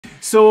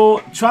So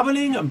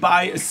traveling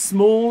by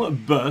small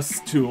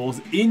bus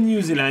tours in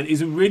New Zealand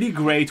is a really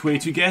great way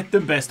to get the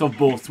best of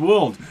both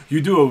worlds.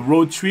 You do a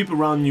road trip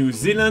around New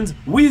Zealand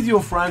with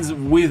your friends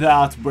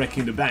without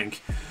breaking the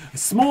bank.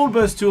 Small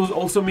bus tours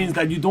also means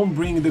that you don't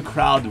bring the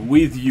crowd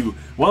with you.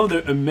 One of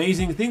the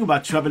amazing things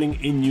about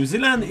traveling in New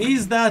Zealand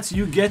is that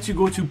you get to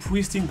go to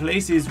pristine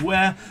places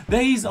where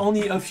there is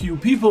only a few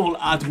people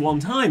at one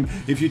time.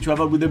 If you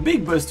travel with a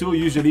big bus tour,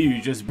 usually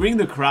you just bring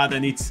the crowd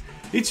and it's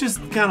just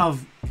kind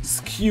of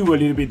skew a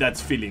little bit that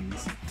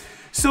feelings.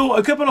 So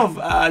a couple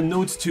of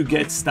notes to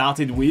get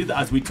started with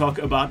as we talk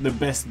about the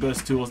best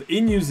bus tours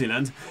in New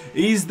Zealand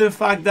is the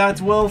fact that,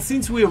 well,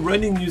 since we are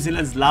running New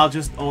Zealand's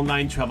largest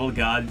online travel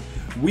guide,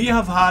 we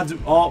have had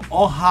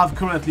or have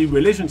currently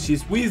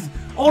relationships with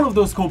all of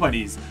those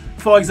companies.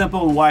 For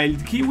example,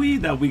 Wild Kiwi,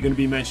 that we're going to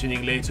be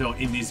mentioning later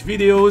in these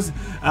videos,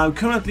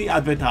 currently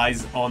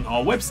advertise on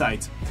our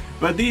website.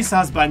 But this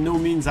has by no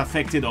means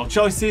affected our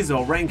choices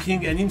or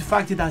ranking, and in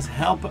fact it has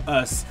helped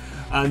us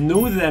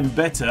know them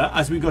better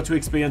as we got to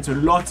experience a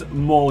lot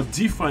more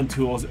different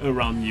tours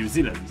around New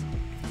Zealand.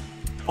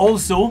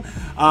 Also,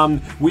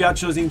 we are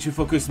choosing to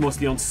focus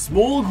mostly on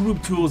small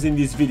group tours in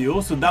this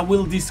video, so that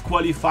will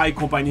disqualify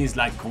companies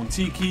like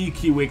Contiki,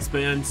 Kiwi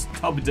Experience,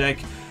 Top Deck,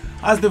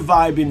 as the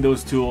vibe in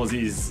those tours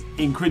is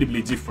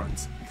incredibly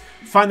different.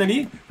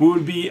 Finally, we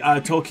will be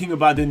talking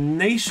about the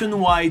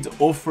nationwide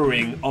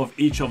offering of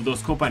each of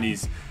those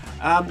companies.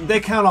 They're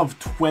kind of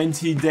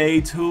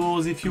 20-day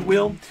tours, if you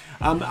will,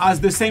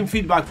 as the same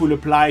feedback will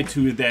apply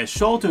to their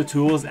shorter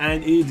tours,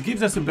 and it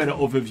gives us a better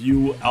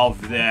overview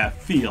of their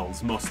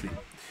fields mostly.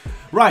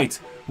 Right,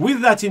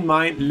 with that in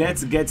mind,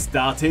 let's get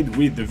started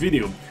with the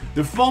video.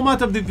 The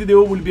format of the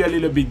video will be a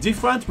little bit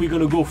different. We're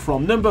going to go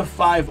from number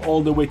 5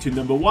 all the way to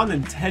number 1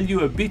 and tell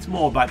you a bit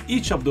more about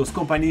each of those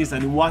companies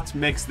and what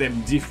makes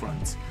them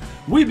different.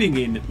 We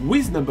begin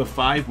with number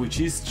 5, which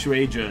is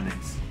Stray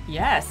Journeys.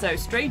 Yeah, so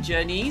Stray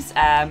Journeys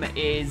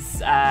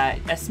is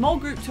a small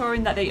group tour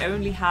in that they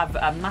only have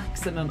a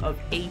maximum of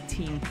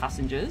 18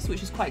 passengers,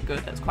 which is quite good.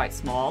 That's quite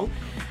small.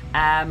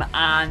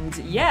 And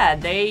yeah,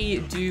 they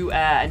do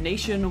a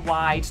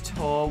nationwide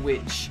tour,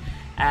 which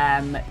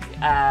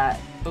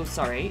oh,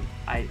 sorry,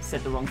 I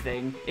said the wrong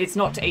thing. It's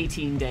not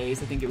 18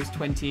 days. I think it was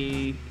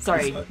 20.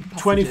 Sorry,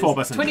 24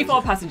 passengers.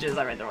 24 passengers.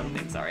 I read the wrong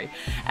thing. Sorry.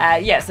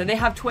 Yeah, so they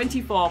have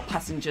 24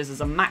 passengers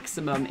as a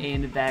maximum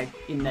in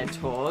their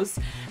tours.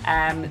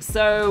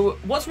 So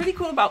what's really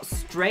cool about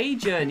Stray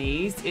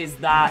Journeys is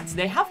that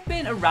they have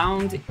been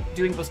around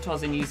doing bus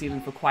tours in New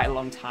Zealand for quite a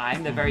long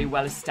time. They're very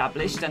well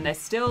established, and they're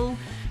still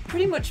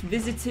pretty much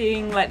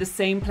visiting like the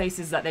same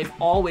places that they've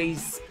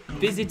always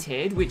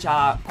visited, which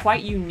are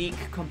quite unique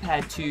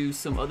compared to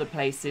some other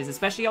places,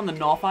 especially on the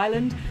North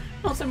Island.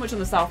 Not so much on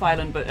the South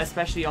Island, but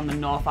especially on the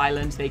North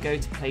Island. They go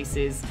to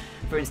places,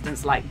 for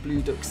instance, like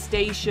Blue Duck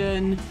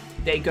Station.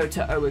 They go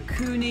to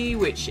Ohakune,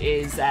 which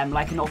is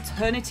like an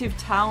alternative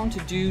town to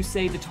do,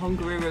 say, the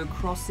Tongariro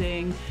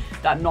crossing,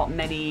 that not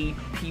many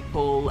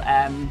people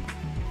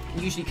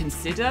usually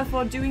consider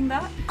for doing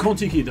that.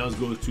 Contiki does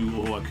go to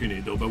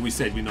Ohakune though, but we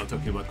said we're not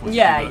talking about Contiki.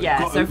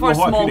 Yeah. So for a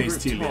small group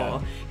still,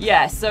 tour.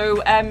 Yeah.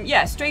 So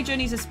yeah, Stray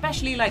Journeys,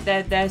 especially like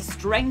their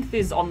strength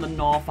is on the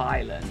North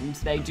Island.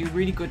 They do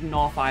really good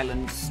North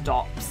Island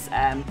stops.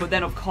 But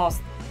then of course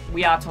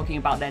we are talking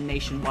about their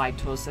nationwide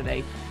tours, so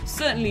they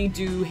certainly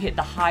do hit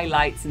the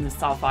highlights in the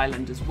South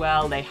Island as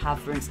well. They have,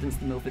 for instance,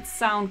 the Milford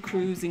Sound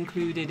cruise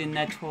included in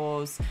their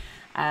tours.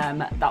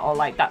 That are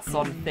like that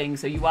sort of thing.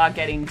 So you are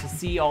getting to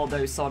see all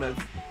those sort of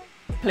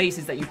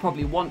places that you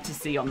probably want to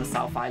see on the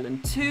South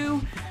Island too.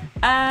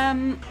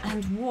 And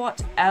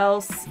what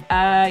else?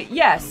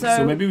 Yeah,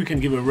 so maybe we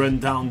can give a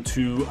rundown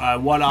to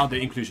what are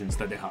the inclusions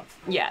that they have.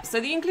 Yeah, so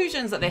the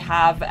inclusions that they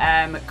have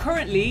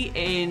currently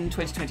in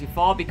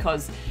 2024,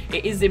 because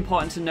it is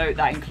important to note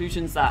that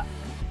inclusions that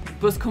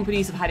bus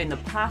companies have had in the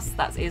past,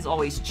 that is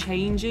always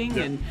changing.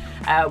 Yeah. And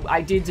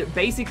I did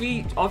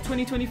basically of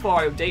 2024,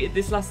 I updated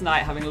this last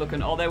night, having a look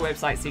on all their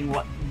websites, seeing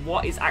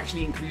what is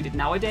actually included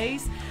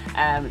nowadays.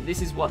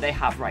 This is what they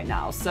have right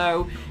now.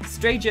 So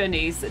Stray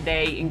Journeys,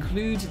 they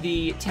include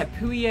the Te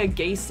Puia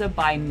Geisa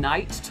by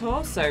Night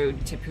tour. So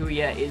Te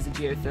Puia is a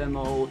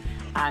geothermal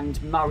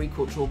and Maori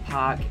Cultural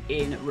Park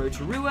in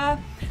Rotorua.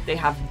 They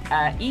have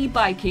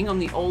e-biking on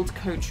the Old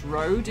Coach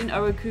Road in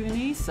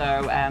Ohakune.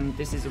 So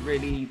this is a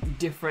really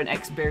different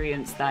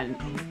experience than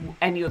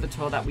any other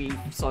tour that we've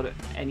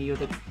any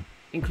other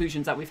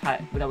inclusions that we've had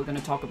that we're going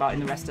to talk about in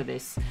the rest of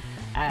this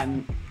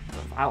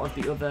out of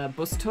the other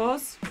bus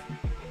tours.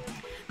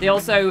 They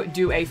also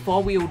do a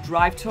 4-wheel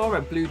drive tour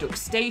at Blue Duck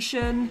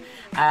Station,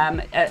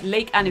 at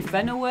Lake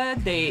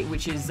Anifenawa,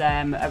 which is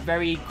a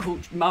very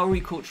Maori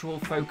cultural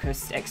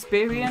focused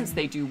experience.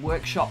 They do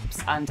workshops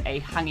and a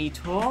hangi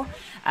tour.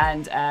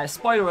 And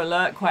spoiler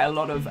alert, quite a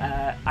lot of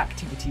a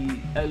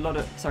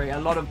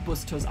lot of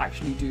bus tours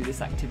actually do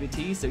this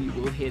activity, so you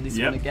will hear this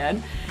one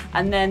again.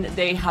 And then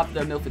they have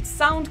the Milford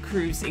Sound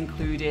cruise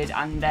included,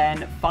 and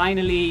then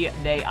finally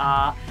they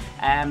are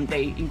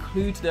They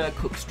include the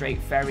Cook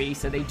Strait ferry,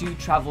 so they do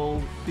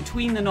travel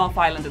between the North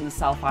Island and the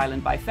South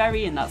Island by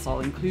ferry, and that's all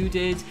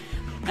included.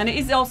 And it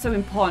is also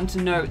important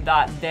to note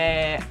that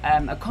their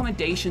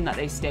accommodation that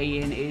they stay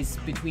in is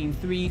between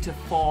 3 to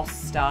 4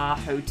 star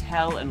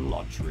hotel and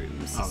lodge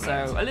rooms. All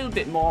right. So a little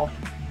bit more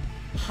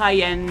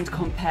high-end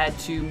compared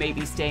to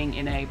maybe staying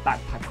in a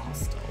backpack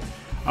hostel.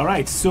 All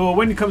right, so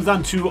when it comes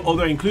down to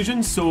other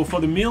inclusions, so for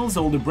the meals,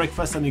 all the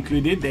breakfasts are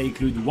included. They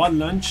include 1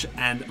 lunch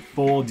and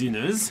 4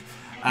 dinners.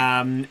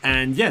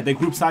 And yeah, the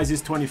group size is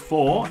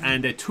 24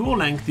 and the tour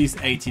length is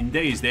 18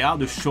 days. They are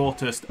the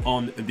shortest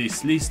on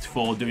this list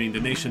for doing the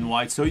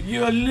nationwide, so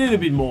you're a little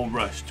bit more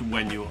rushed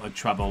when you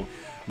travel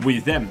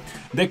with them.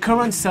 The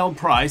current sale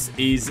price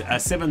is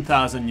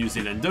 7,000 New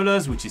Zealand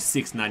dollars, which is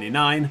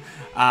 $6.99.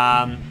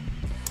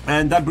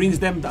 And that brings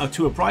them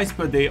to a price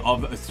per day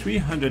of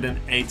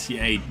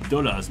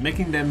 $388,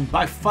 making them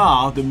by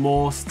far the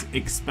most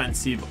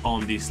expensive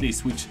on this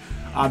list, which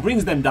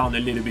brings them down a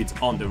little bit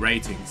on the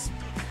ratings.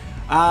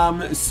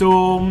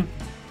 So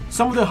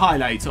some of the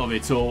highlights of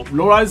it. So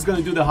Laura is going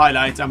to do the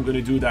highlights, I'm going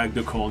to do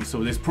the cons.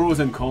 So there's pros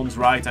and cons,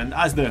 right? And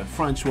as the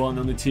French one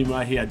on the team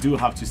right here, I do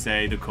have to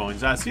say the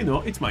cons. As you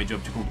know, it's my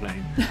job to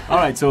complain. All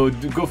right, so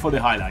go for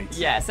the highlights.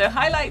 Yeah, so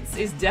highlights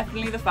is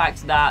definitely the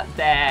fact that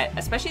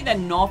especially their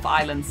North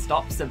Island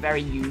stops are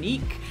very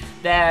unique.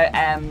 Their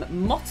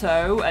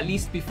motto, at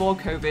least before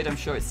COVID, I'm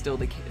sure it's still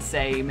the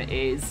same,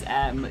 is,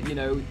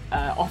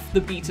 off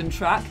the beaten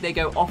track. They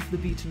go off the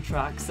beaten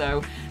track.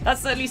 So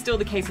that's certainly still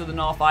the case for the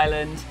North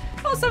Island.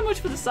 Not so much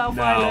for the South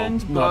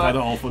Island. Not at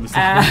all for the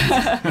South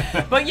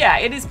Island. But yeah,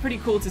 it is pretty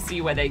cool to see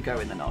where they go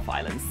in the North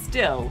Island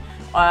still.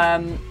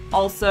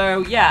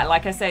 Also, yeah,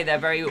 like I say, they're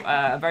very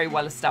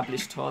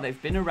well-established tour.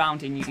 They've been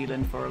around in New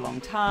Zealand for a long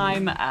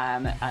time,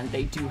 and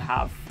they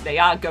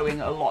are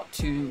going a lot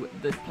to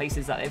the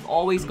places that they've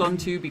always gone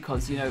to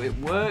because, it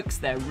works.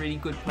 They're really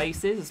good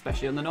places,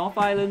 especially on the North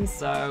Island.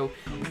 So,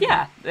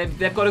 yeah,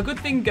 they've got a good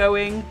thing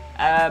going,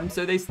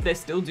 so they're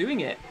still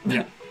doing it.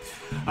 Yeah.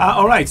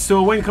 All right,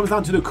 so when it comes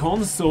down to the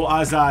cons, so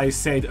as I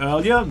said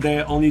earlier,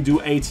 they only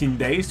do 18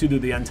 days to do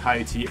the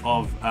entirety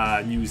of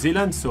New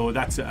Zealand, so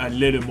that's a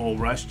little more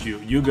rushed.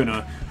 You're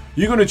gonna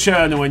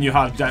churn when you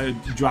have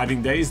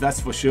driving days, that's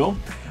for sure.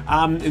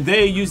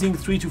 They're using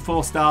 3 to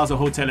 4 stars of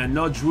hotel and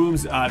lodge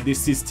rooms.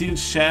 This is still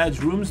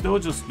shared rooms though,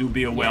 just to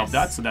be aware of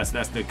that. So that's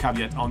the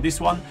caveat on this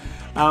one.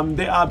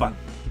 They are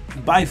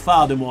by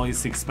far the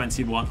most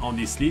expensive one on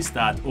this list,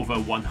 at over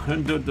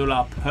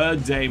 $100 per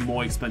day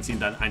more expensive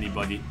than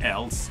anybody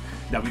else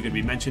that we're going to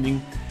be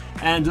mentioning.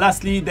 And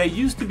lastly, there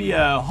used to be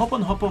a hop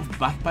on hop of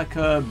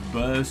backpacker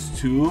bus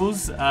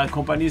tours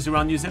companies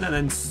around New Zealand,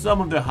 and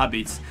some of the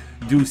habits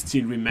do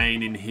still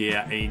remain in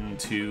here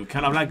into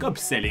kind of like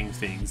upselling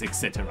things,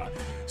 etc.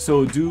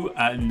 So do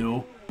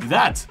know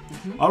that.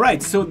 All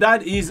right, so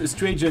that is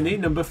Stray Journey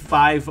number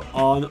 5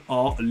 on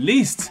our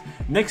list.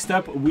 Next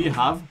up, we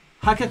have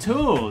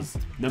Hakatours,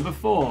 number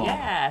 4.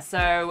 Yeah,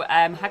 so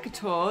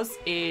Hakatours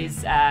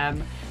is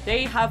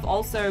they've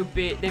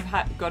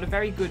got a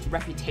very good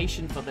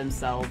reputation for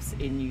themselves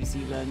in New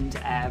Zealand.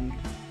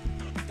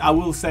 I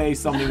will say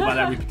something about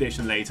that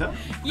reputation later.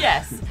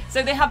 Yes,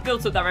 so they have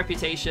built up that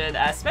reputation,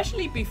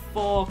 especially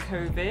before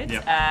COVID.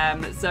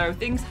 Yep. So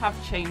things have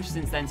changed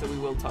since then, so we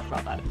will talk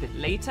about that a bit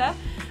later.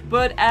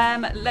 But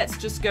let's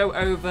just go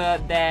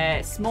over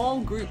their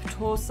small group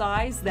tour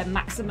size. Their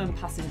maximum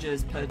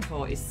passengers per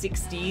tour is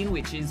 16,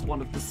 which is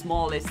one of the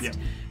smallest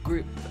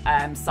group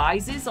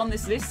sizes on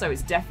this list. So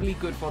it's definitely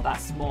good for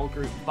that small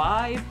group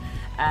vibe.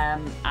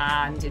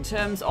 And in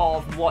terms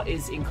of what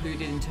is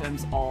included in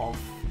terms of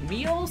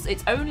meals,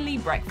 it's only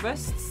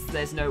breakfasts,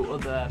 there's no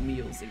other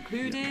meals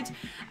included.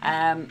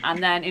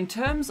 And then in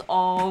terms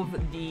of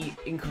the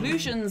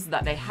inclusions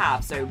that they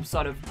have, so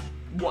sort of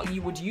what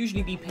you would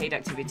usually be paid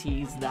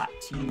activities that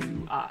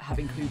you have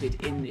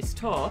included in this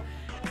tour,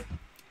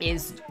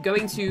 is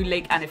going to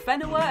Lake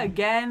Anawhenua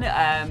again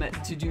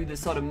to do the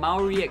sort of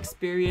Maori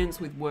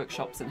experience with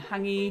workshops and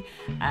hangi.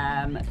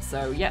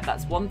 So yeah,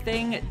 that's one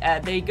thing.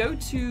 They go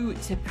to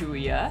Te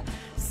Puia,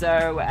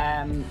 so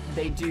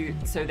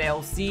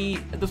they'll see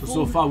the full...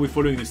 So far we're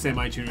following the same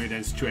itinerary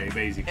than Stray,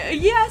 basically.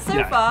 Yeah,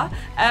 so far.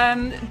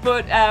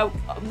 But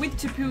with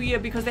Te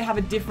Puia, because they have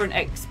a different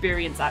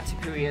experience at Te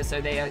Puia,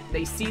 so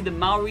they see the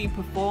Maori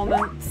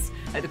performance,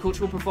 the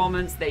cultural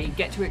performance, they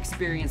get to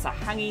experience a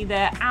hangi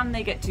there, and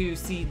they get to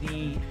see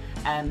the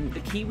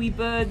kiwi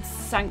birds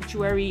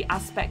sanctuary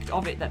aspect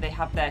of it that they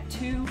have there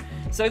too.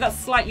 So that's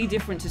slightly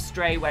different to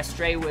Stray, where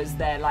Stray was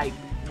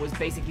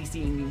basically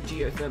seeing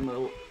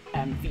geothermal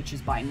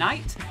features by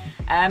night.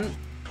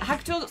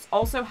 Hakatours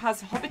also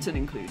has Hobbiton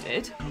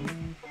included.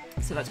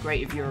 So that's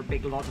great if you're a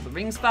big Lord of the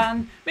Rings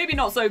fan. Maybe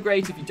not so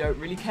great if you don't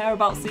really care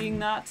about seeing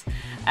that.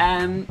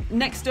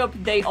 Next up,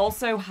 they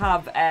also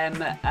have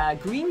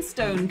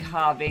greenstone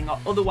carving, or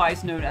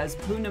otherwise known as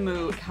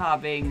Pounamu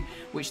carving,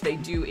 which they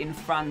do in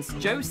Franz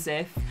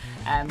Josef,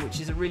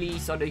 which is a really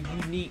sort of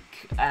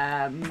unique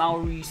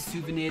Maori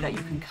souvenir that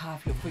you can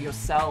carve for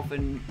yourself.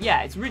 And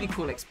yeah, it's a really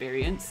cool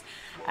experience.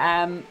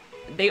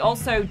 They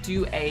also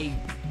do a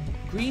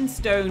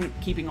Greenstone,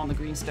 keeping on the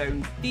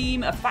Greenstone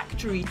theme, a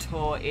factory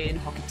tour in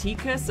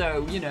Hokitika.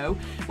 So, you know,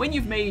 when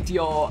you've made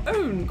your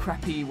own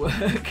crappy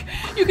work,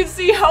 you can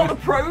see how the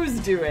pros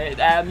do it.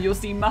 You'll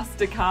see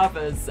master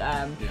carvers.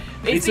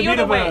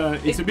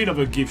 It's a bit of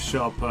a gift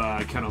shop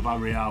kind of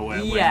area where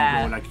you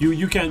go, like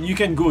you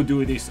can go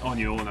do this on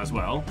your own as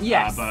well.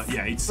 Yes. But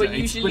yeah, it's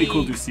pretty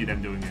cool to see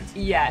them doing it.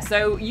 Yeah,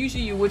 so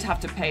usually you would have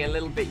to pay a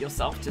little bit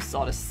yourself to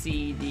sort of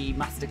see the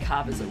master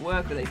carvers at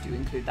work, but they do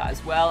include that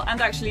as well. And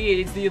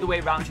actually it's the other way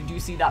around, you do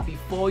see that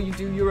before you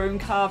do your own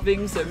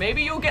carving, so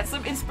maybe you'll get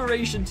some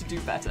inspiration to do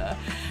better.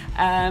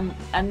 And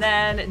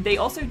then they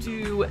also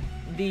do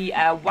the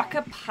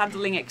Waka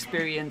paddling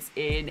experience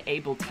in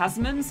Abel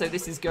Tasman. So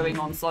this is going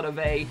on sort of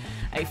a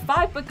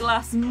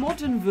fiberglass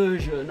modern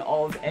version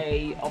of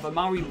a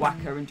Maori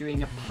Waka and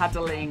doing a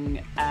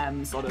paddling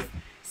sort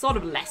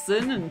of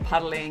lesson and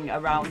paddling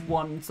around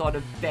one sort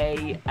of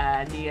bay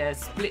near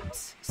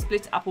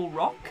Split Apple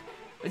Rock.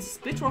 It's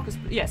Split Rock,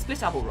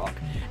 Split Apple Rock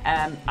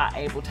at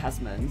Abel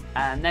Tasman.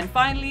 And then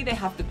finally they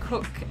have the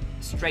Cook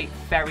Strait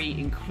Ferry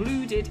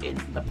included in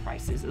the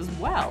prices as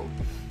well.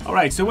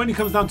 Alright, so when it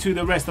comes down to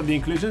the rest of the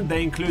inclusion,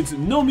 they include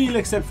no meal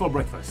except for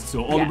breakfast.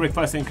 So all the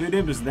breakfast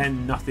included, but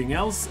then nothing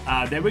else.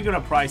 Their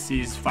regular price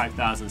is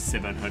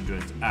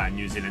 5,700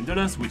 New Zealand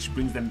dollars, which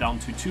brings them down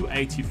to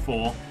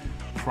 284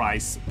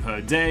 price per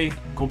day,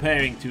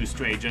 comparing to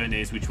Stray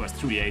Journeys, which was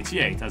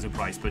 388 as a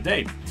price per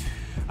day.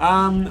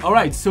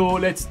 Alright, so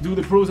let's do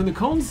the pros and the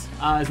cons,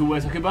 as we were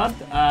talking about.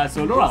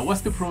 So Laura,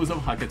 what's the pros of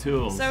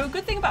Hakatours? So a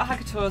good thing about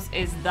Hakatours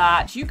is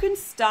that you can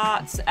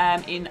start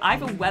in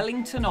either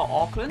Wellington or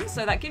Auckland,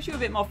 so that gives you a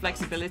bit more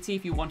flexibility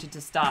if you wanted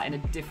to start in a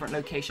different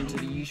location to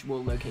the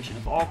usual location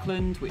of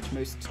Auckland, which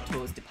most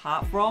tours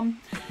depart from.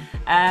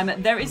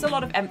 There is a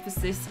lot of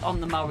emphasis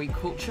on the Maori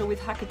culture with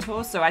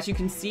Hakatours, so as you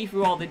can see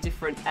through all the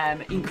different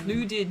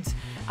included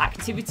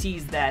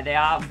activities there, they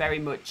are very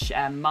much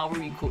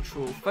Maori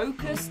cultural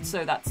focused,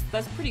 so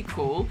that's pretty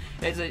cool.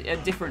 There's a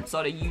different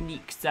sort of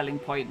unique selling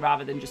point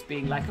rather than just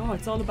being like, oh,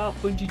 it's all about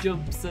bungee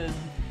jumps and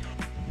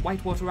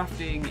whitewater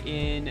rafting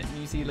in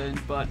New Zealand.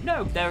 But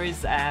no, there is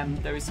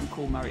some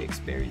cool Maori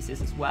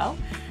experiences as well.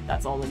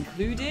 That's all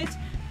included.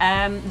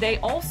 They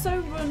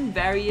also run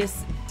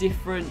various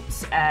different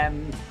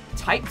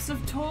types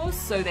of tours.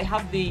 So they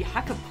have the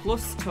Haka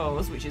Plus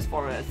tours, which is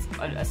for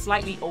a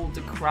slightly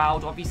older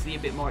crowd, obviously a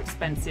bit more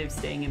expensive,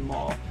 staying in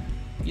more,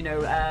 you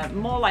know,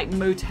 more like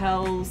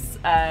motels,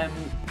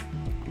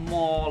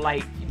 more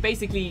like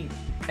basically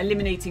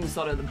eliminating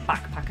sort of the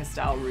backpacker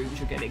style rooms.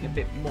 You're getting a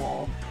bit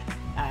more,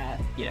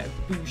 you know,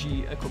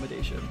 bougie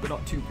accommodation, but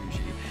not too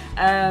bougie.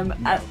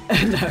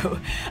 No.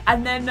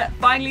 And then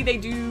finally they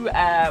do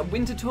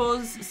winter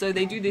tours. So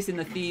they do this in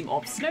the theme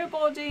of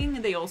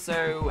snowboarding. They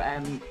also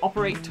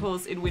operate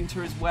tours in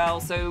winter as well.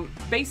 So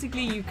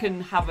basically you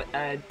can have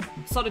a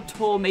sort of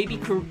tour maybe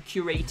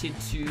curated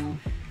to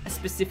a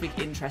specific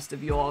interest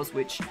of yours,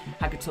 which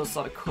Hakatours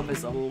sort of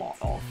covers a lot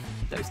of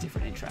those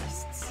different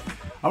interests.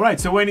 Alright,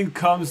 so when it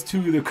comes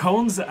to the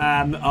cons,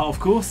 of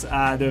course,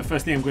 the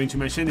first thing I'm going to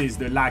mention is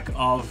the lack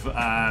of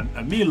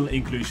meal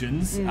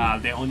inclusions.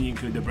 They only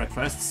include the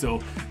breakfast,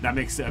 so that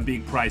makes a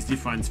big price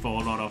difference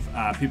for a lot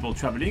of people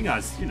traveling,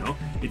 as you know,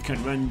 it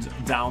can run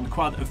down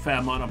quite a fair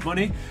amount of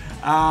money.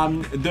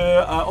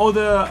 The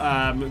other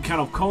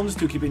kind of cons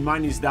to keep in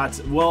mind is that,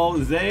 well,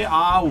 they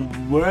are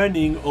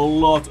running a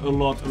lot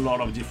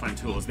of different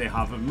tours. They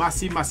have a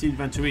massive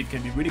inventory. It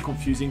can be really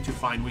confusing to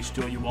find which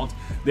tour you want.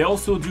 They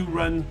also do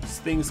run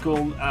things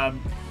called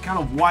kind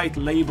of white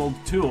labeled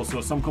tours. So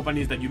some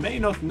companies that you may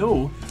not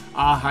know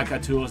are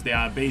Hakatours. They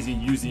are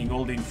basically using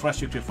all the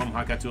infrastructure from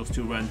Hakatours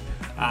to run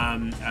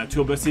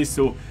tour buses.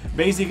 So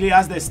basically,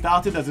 as they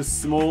started as a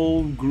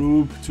small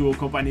group tour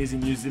companies in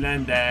New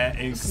Zealand, they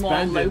expanded.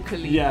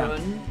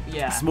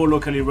 Small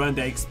locally run.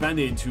 They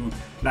expanded into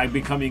like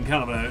becoming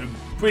kind of a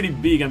pretty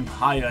big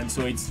empire, and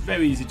so it's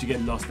very easy to get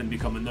lost and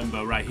become a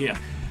number right here.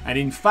 And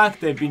in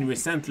fact, they've been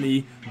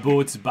recently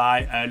bought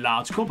by a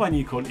large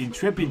company called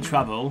Intrepid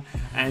Travel.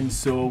 And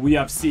so we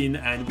have seen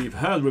and we've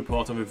heard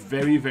reports of a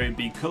very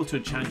big culture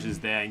changes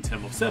there in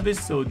terms of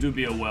service. So do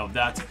be aware of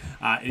that.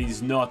 It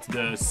is not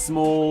the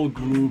small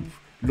group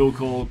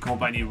local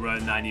company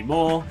run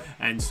anymore,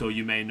 and so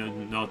you may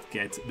not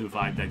get the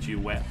vibe that you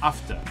were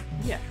after.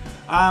 Yeah.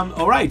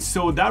 Alright,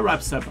 so that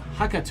wraps up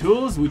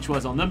Hakatours, which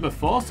was our number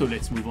 4. So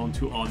let's move on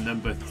to our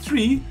number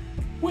 3,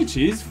 which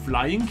is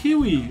Flying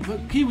Kiwi.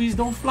 But Kiwis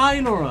don't fly,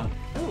 Laura.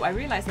 Oh, I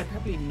realised they're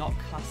probably not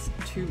classed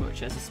too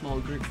much as a small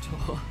group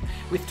tour.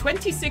 With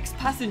 26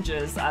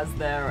 passengers as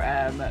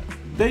their...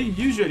 They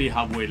usually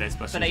have way less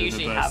passengers. But they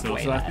usually have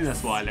way less. I think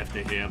that's why I left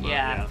it here. But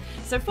yeah.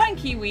 So Flying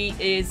Kiwi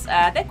is...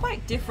 they're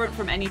quite different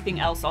from anything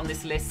else on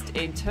this list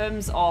in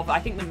terms of... I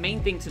think the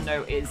main thing to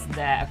note is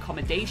their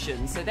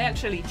accommodation. So they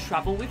actually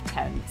travel with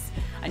tents,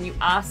 and you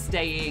are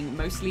staying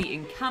mostly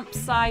in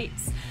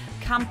campsites.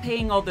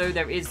 camping, although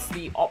there is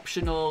the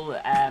optional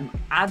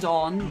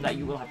add-on that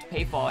you will have to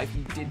pay for if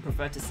you did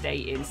prefer to stay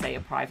in, say, a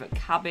private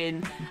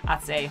cabin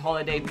at a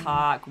holiday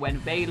park when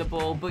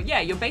available. But yeah,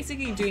 you're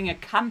basically doing a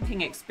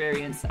camping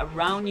experience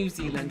around New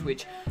Zealand,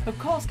 which of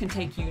course can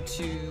take you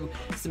to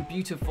some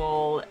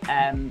beautiful,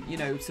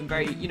 some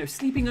very,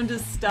 sleeping under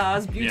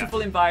stars,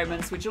 beautiful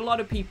environments, which a lot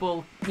of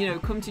people,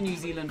 come to New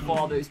Zealand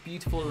for those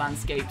beautiful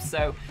landscapes.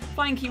 So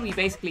Flying Kiwi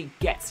basically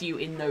gets you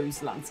in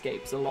those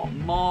landscapes a lot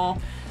more.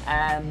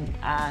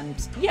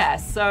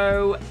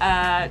 So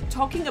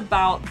talking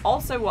about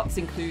also what's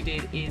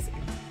included is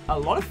a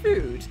lot of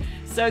food.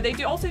 So they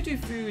also do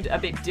food a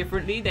bit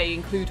differently. They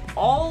include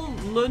all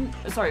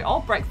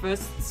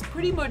breakfasts,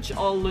 pretty much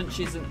all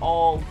lunches and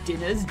all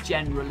dinners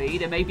generally.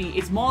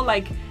 It's more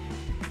like,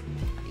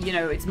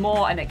 it's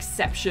more an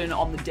exception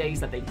on the days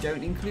that they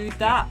don't include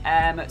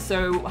that.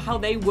 So how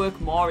they work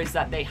more is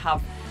that they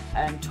have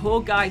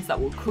tour guides that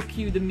will cook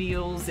you the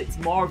meals. It's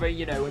more of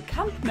a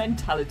camp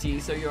mentality.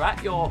 So you're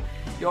at your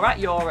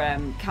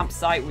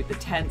campsite with the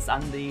tents,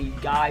 and the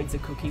guides are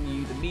cooking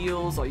you the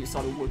meals, or you're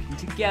sort of working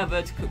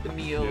together to cook the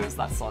meals,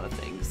 that sort of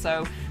thing.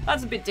 So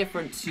that's a bit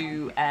different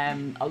to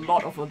a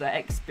lot of other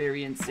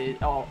experiences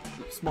or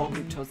small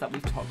group tours that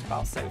we've talked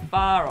about so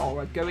far,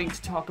 or are going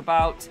to talk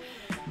about.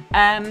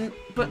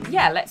 But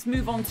yeah, let's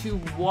move on to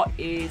what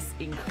is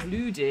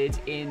included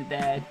in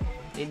their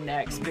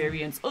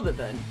experience other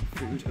than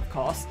food, of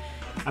course.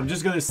 I'm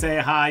just going to say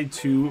hi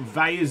to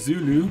Vaya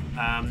Zulu,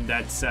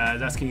 that's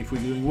asking if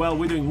we're doing well.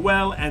 We're doing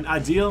well. And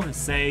Adil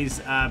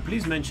says,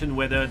 please mention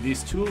whether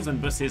these tours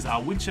and buses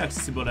are wheelchair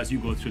accessible as you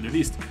go through the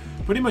list.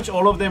 Pretty much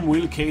all of them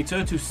will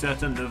cater to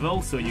certain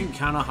levels, so you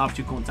kind of have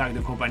to contact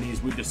the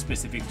companies with the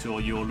specific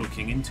tour you're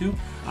looking into,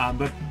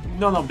 but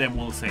none of them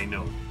will say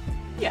no.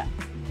 Yeah,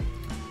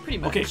 pretty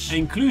much. Okay,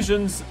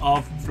 inclusions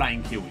of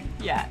Flying Kiwi.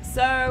 Yeah,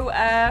 so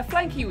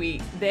Flying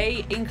Kiwi,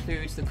 they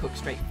include the Cook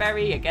Strait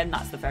Ferry. Again,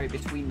 that's the ferry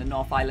between the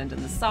North Island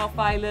and the South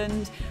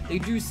Island. They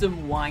do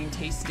some wine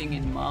tasting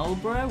in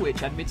Marlborough,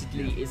 which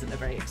admittedly isn't a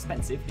very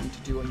expensive thing to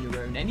do on your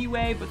own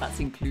anyway, but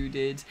that's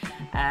included.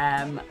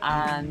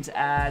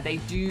 They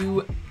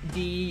do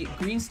the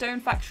Greenstone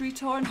Factory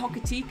tour in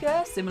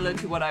Hokitika, similar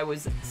to what I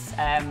was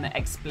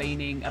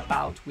explaining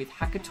about with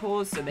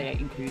Hackatours, so they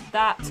include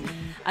that.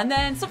 And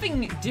then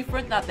something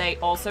different that they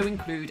also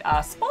include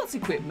are sports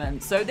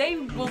equipment. So they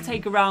will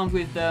take around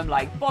with them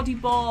like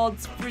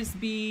bodyboards,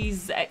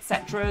 frisbees,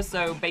 etc.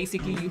 So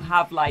basically you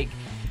have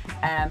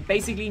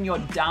basically in your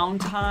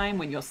downtime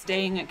when you're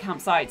staying at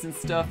campsites and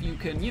stuff, you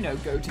can,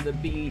 go to the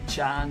beach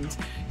and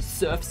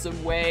surf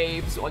some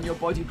waves on your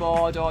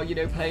bodyboard, or,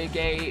 play a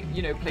game,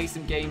 play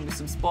some game with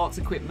some sports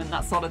equipment,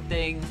 that sort of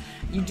thing.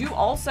 You do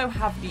also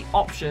have the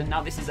option,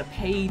 now this is a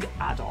paid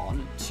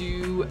add-on,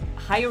 to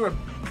hire a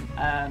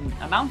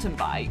mountain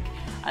bike,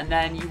 and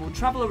then you will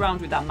travel around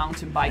with that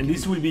mountain bike. And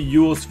this will be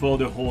yours for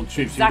the whole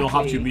trip, so you don't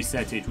have to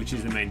reset it, which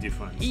is the main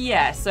difference.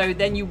 Yeah, so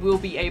then you will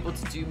be able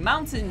to do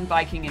mountain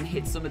biking and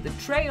hit some of the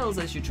trails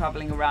as you're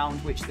traveling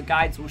around, which the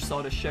guides will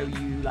sort of show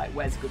you,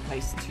 where's a good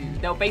place to...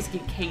 They'll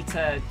basically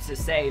cater to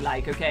say,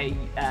 okay,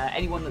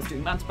 anyone that's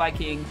doing mountain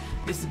biking,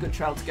 this is a good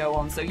trail to go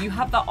on. So you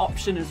have that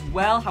option as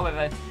well.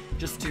 However,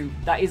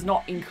 that is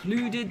not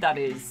included, that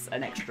is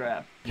an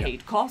extra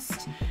paid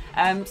cost.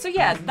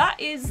 That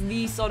is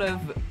the sort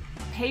of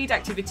paid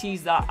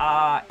activities that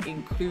are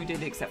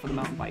included, except for the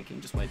mountain biking.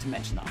 Just wanted to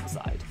mention that on the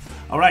side.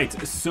 All right,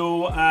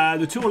 so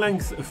the tour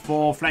length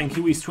for Flying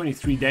Kiwi is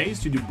 23 days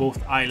to do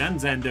both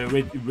islands, and the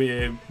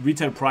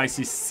retail price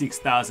is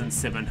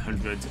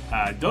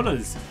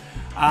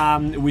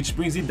 $6,700, which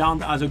brings it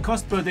down as a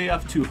cost per day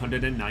of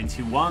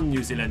 291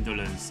 New Zealand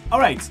dollars. All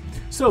right,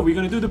 so we're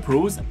going to do the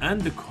pros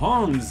and the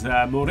cons.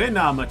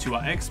 Morena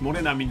Matua X.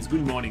 Morena means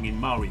good morning in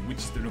Maori, which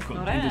is the local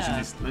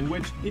indigenous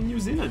language in New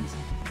Zealand.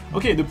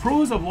 Okay, the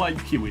pros of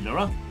Wild Kiwi,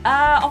 Laura?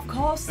 Of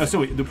course.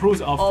 The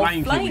pros of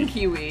Flying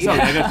Kiwi.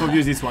 Sorry, I got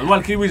confused this one.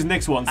 Wild Kiwi is the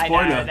next one, spoiler.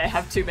 I know, they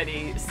have too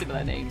many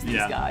similar names, these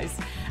guys.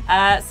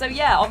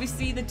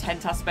 Obviously the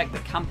tent aspect, the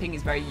camping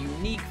is very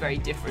unique, very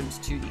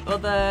different to the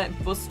other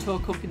bus tour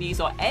companies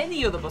or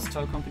any other bus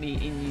tour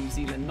company in New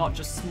Zealand, not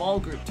just small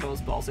group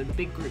tours, but also the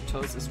big group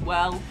tours as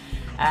well.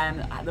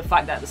 The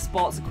fact that the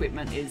sports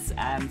equipment is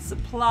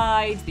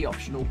supplied, the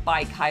optional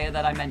bike hire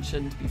that I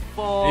mentioned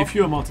before. If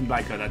you're a mountain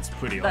biker, that's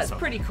pretty awesome. That's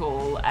pretty cool.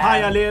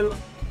 Hi, Alil.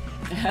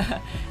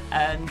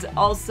 And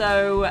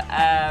also,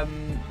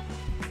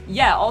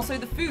 also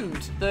the food.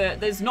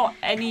 There's not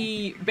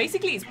any...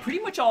 Basically, it's pretty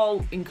much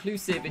all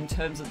inclusive in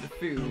terms of the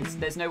food.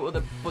 There's no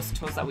other bus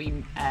tours that we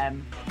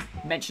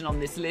mention on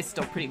this list,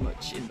 or pretty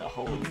much in the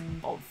whole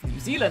of New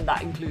Zealand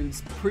that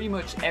includes pretty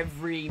much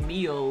every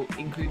meal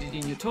included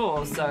in your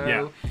tour.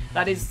 So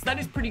that is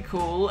pretty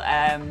cool.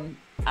 Actually,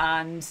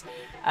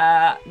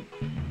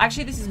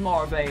 this is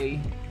more of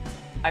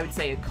I would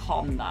say a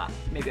con that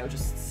maybe I'll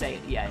just say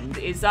at the end,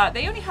 is that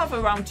they only have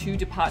around 2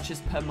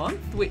 departures per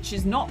month, which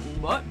is not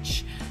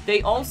much.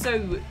 They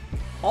also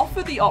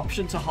offer the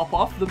option to hop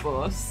off the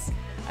bus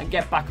and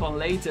get back on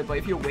later. But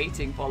if you're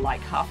waiting for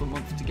like half a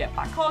month to get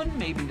back on,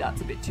 maybe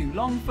that's a bit too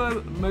long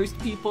for most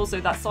people.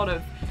 So that sort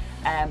of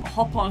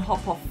hop on,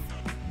 hop off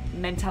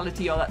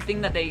mentality, or that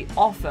thing that they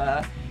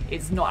offer,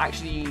 is not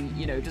actually,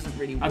 you know, doesn't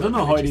really work. I don't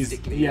know how it is.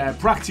 Yeah,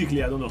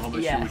 practically, I don't know how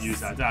much you would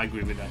use that. I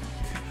agree with that.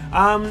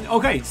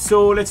 Okay,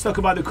 so let's talk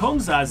about the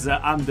cons, as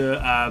I'm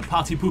the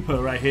party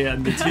pooper right here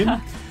in the team.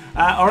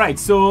 Alright,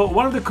 so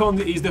one of the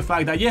cons is the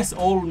fact that yes,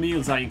 all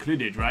meals are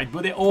included, right?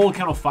 But they're all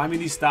kind of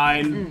family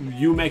style,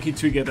 you make it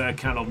together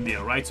kind of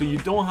meal, right? So you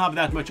don't have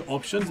that much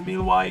options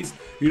meal-wise.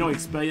 You don't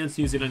experience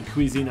New Zealand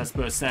cuisine as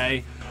per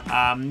se.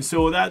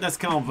 So that's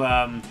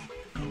kind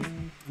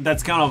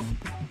of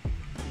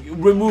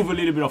remove a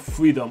little bit of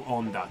freedom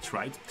on that,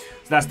 right?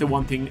 So that's the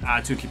one thing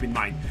to keep in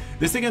mind.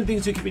 The second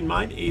thing to keep in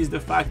mind is the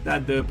fact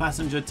that the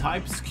passenger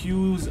type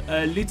skews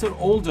a little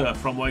older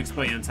from our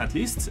experience, at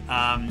least.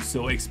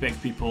 So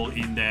expect people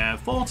in their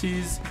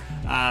 40s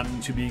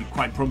to be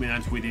quite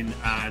prominent within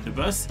the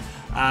bus.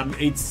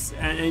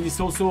 It's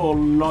also a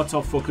lot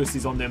of focus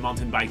is on the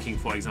mountain biking,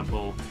 for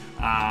example.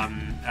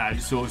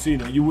 So you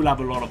know, you will have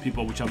a lot of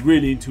people which are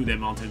really into their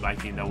mountain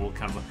biking that will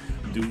kind of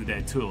do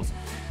their tours.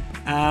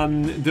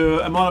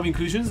 The amount of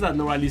inclusions that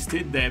Laura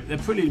listed, they're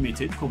pretty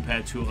limited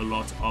compared to a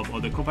lot of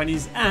other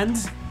companies. And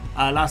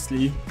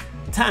lastly,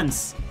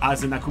 tents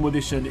as an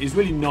accommodation is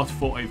really not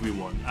for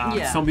everyone.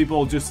 Some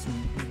people just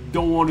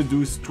don't want to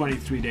do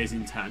 23 days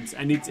in tents,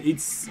 and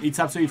it's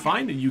absolutely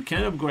fine. You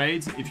can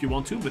upgrade if you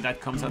want to, but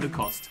that comes at a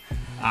cost.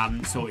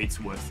 So it's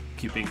worth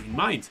keeping in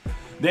mind.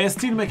 They're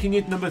still making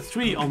it number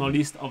 3 on our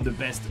list of the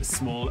best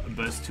small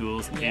bus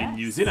tours in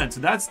New Zealand. So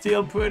that's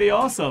still pretty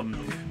awesome.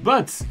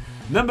 But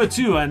number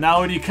 2, and I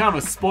already kind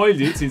of spoiled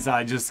it since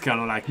I just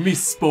kind of like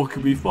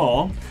misspoke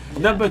before.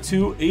 Number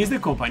 2 is the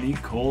company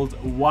called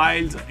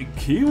Wild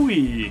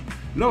Kiwi.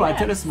 Laura,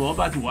 tell us more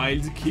about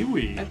Wild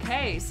Kiwi.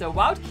 Okay, so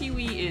Wild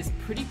Kiwi is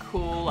pretty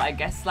cool. I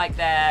guess like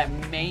their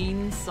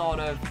main sort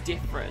of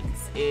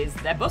difference is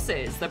their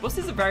buses. Their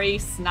buses are very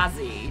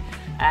snazzy.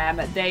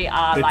 They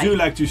do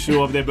like to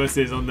show off their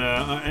buses on the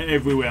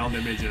everywhere on the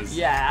images.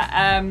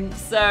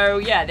 So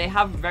they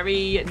have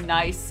very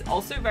nice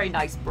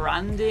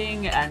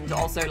branding, and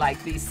also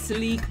like these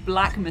sleek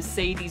black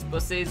Mercedes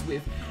buses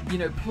with, you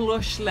know,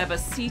 plush leather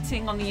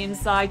seating on the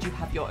inside. You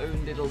have your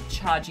own little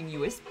charging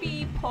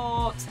USB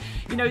port.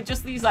 You know,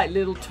 just these like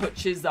little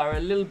touches that are a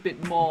little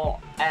bit more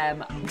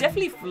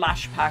definitely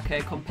flash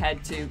packer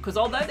compared to, because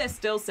although they're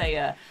still say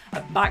a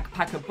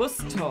backpacker bus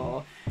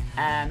tour,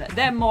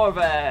 they're more of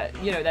a,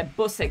 you know, their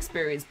bus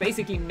experience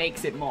basically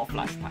makes it more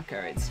flash packer.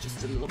 It's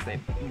just a little bit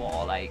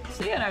more like,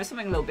 so you know,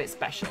 something a little bit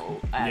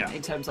special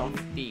in terms of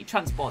the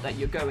transport that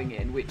you're going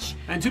in, which...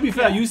 And to be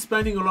fair, you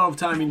spending a lot of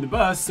time in the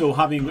bus, so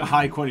having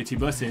high quality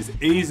buses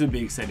is a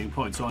big selling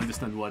point, so I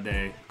understand why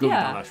they're going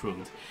down that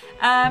road.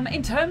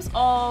 In terms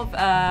of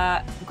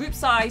group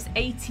size,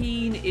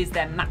 18 is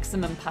their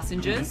maximum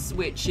passengers,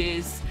 which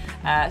is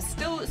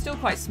still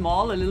quite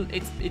small.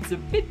 It's a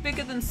bit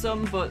bigger than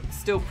some, but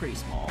still pretty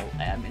small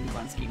in the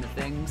grand scheme of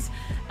things.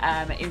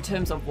 In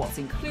terms of what's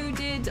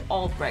included,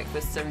 all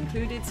breakfasts are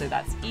included, so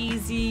that's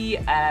easy.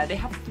 They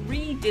have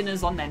 3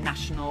 dinners on their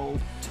national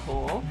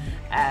tour,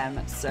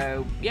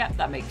 so yeah,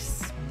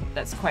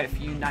 that's quite a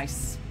few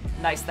nice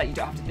that you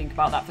don't have to think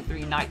about that for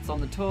 3 nights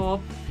on the tour.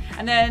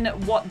 And then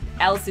what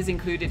else is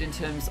included in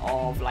terms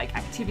of like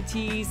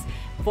activities?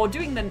 For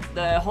doing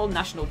the whole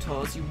national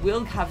tours, you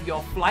will have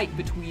your flight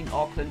between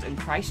Auckland and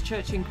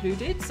Christchurch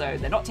included. So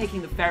they're not taking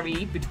the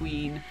ferry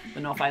between the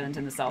North Island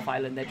and the South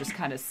Island. They're just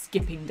kind of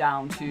skipping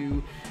down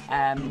to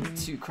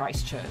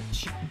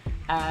Christchurch.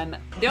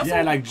 They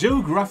also, like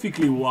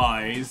geographically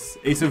wise,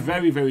 it's a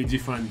very, very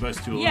different bus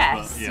tour.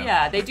 Yes,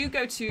 they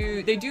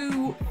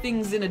do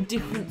things in a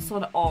different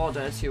sort of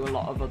order to a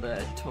lot of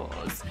other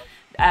tours.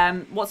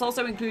 What's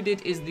also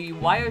included is the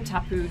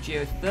Waiotapu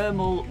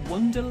Geothermal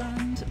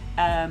Wonderland.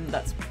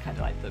 That's kind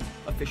of like the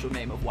official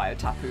name of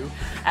Waiotapu.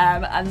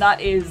 And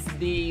that is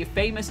the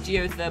famous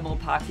geothermal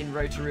park in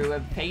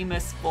Rotorua,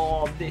 famous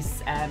for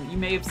this, you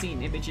may have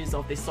seen images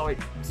of this sort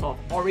of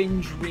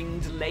orange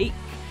ringed lake.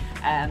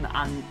 And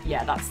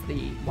that's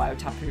the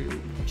Waiotapu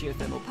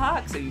Geothermal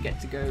Park, so you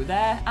get to go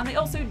there. And they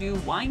also do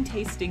wine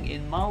tasting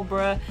in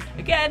Marlborough.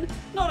 Again,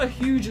 not a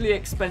hugely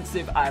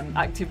expensive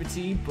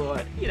activity,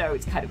 but you know,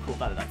 it's kind of cool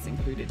that that's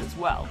included as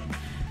well.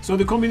 So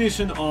the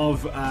combination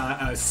of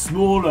a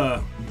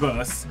smaller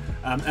bus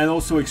and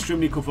also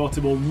extremely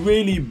comfortable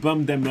really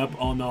bumped them up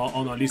on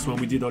our list when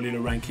we did our little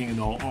ranking and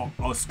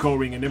our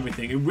scoring and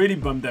everything. It really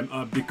bumped them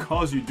up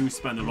because you do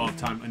spend a lot of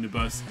time on the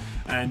bus,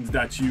 and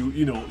that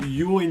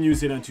you're in New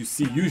Zealand to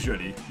see,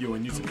 usually you're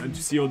in New Zealand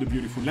to see all the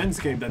beautiful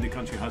landscape that the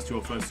country has to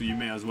offer, so you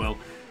may as well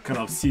kind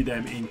of see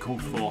them in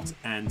comfort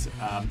and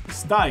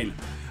style.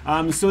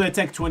 So they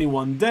take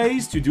 21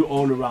 days to do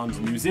all around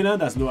New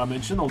Zealand. As Noah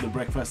mentioned, all the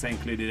breakfasts are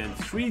included and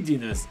 3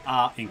 dinners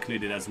are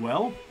included as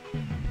well.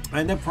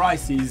 And the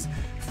price is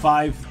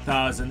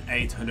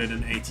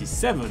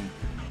 $5,887.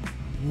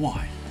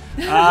 Why?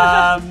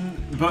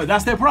 But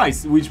that's their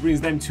price, which brings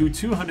them to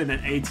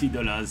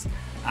 $280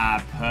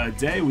 per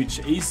day, which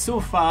is so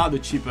far the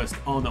cheapest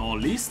on our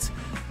list.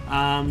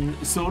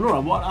 So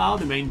Laura, what are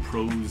the main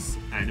pros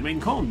and the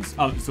main cons?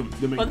 Oh, so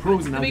the main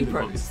pros and the main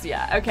pros. Cons.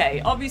 Yeah.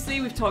 Okay.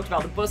 Obviously, we've talked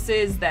about the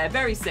buses. They're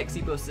very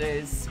sexy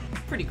buses.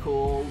 Pretty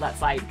cool.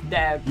 That's like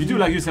they're. You do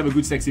like to have a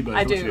good sexy bus.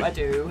 I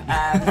do.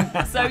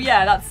 So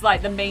yeah, that's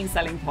like the main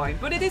selling point.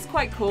 But it is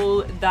quite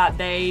cool that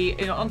they,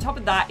 on top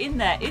of that, in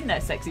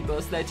their sexy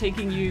bus, they're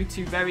taking you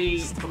to very.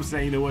 Stop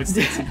saying the word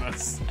sexy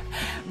bus.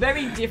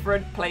 Very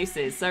different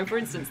places. So, for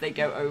instance, they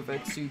go over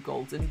to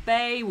Golden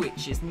Bay,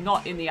 which is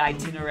not in the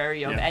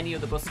itinerary of any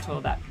other bus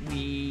tour that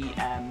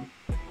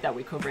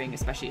we're covering,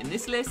 especially in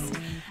this list.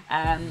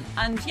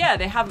 And yeah,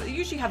 they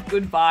usually have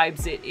good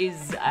vibes. It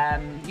is,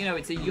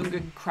 it's a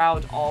younger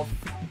crowd of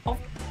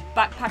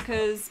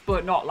backpackers,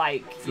 but not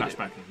like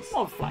flashbackers.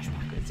 More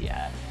flashbackers,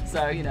 yeah.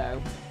 So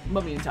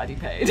mummy and daddy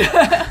paid.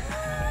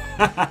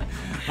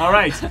 All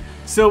right.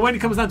 So when it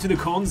comes down to the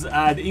cons,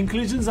 the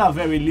inclusions are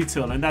very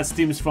little, and that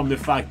stems from the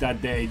fact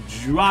that they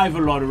drive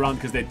a lot around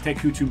because they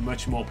take you to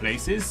much more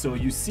places. So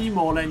you see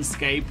more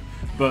landscape,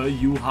 but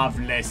you have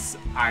less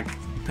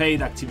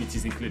paid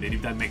activities included,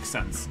 if that makes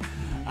sense.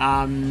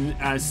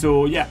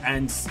 So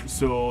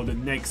the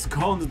next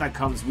cons that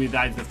comes with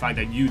that is the fact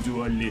that you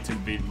do a little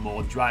bit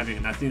more driving,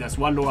 and I think that's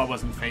why Laura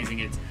wasn't phasing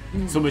it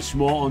so much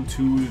more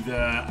onto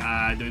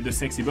the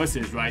sexy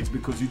buses, right?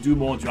 Because you do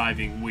more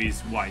driving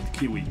with Wild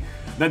Kiwi.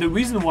 Now the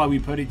reason why we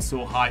put it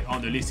so high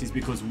on the list is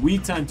because we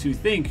tend to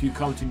think you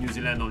come to New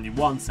Zealand only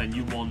once and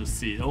you want to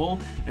see it all,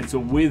 and so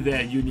with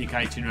their unique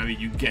itinerary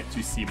you get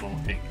to see more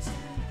things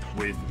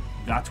with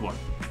that one.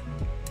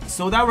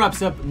 So that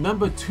wraps up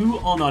number 2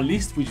 on our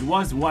list, which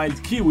was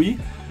Wild Kiwi.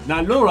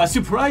 Now, Laura,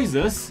 surprise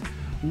us.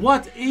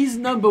 What is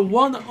number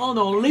 1 on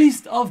our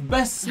list of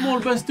best small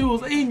bus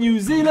tours in New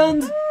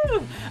Zealand?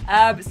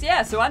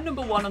 So our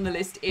number 1 on the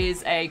list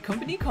is a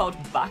company called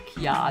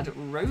Backyard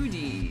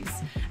Roadies.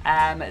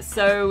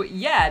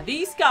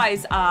 These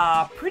guys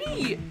are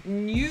pretty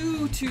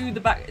new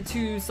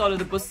to sort of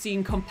the bus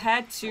scene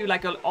compared to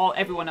like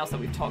everyone else that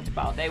we've talked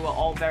about. They were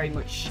all very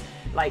much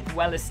like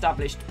well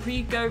established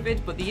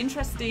pre-COVID, but the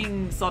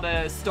interesting sort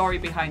of story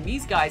behind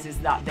these guys is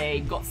that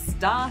they got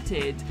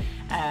started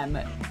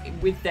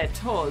with their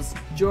tours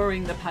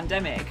during the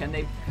pandemic, and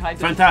they kind of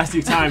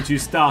fantastic time to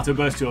start a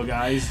bus tour,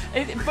 guys.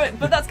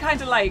 But that's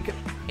kind of like,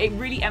 it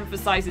really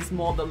emphasizes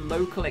more the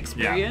local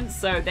experience.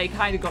 So they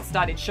kind of got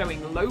started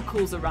showing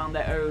locals around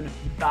their own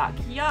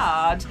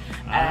backyard.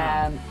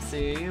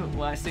 See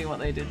what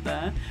they did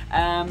there.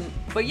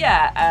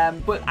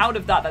 But out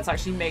of that's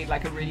actually made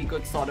like a really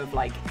good sort of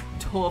like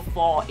tour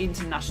for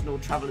international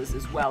travelers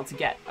as well, to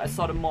get a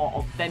sort of more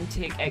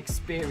authentic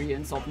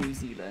experience of New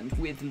Zealand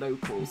with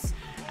locals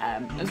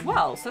as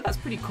well. So that's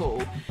pretty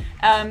cool.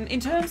 In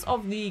terms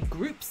of the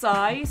group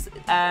size,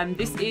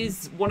 this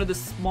is one of the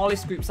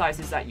smallest group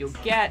sizes that you'll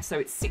get. So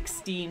it's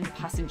 16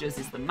 passengers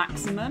is the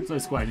maximum. So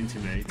it's quite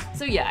intimate.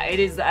 So yeah, it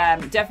is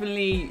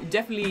definitely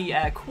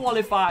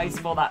qualifies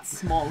for that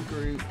small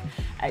group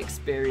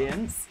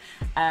experience.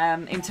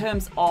 In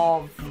terms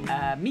of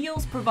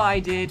meals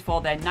provided for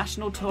their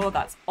national tour,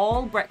 that's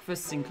all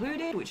breakfasts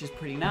included, which is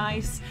pretty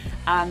nice,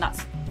 and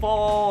that's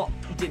 4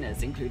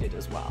 dinners included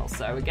as well.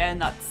 So again,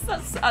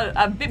 that's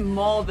a bit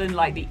more than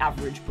like the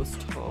average bus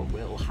tour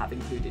will have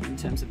included in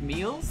terms of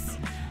meals.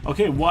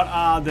 Okay, what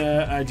are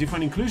the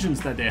different inclusions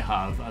that they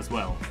have as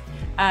well?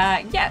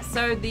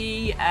 So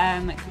the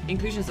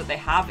inclusions that they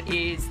have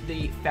is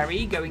the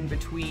ferry going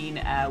between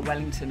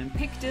Wellington and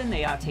Picton.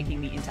 They are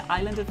taking the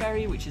Inter-Islander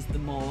ferry, which is the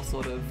more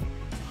sort of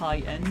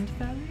high-end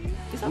ferry.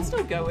 Is that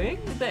still going?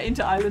 The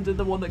Inter-Islander,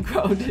 the one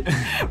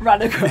that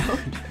ran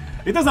aground?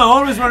 It doesn't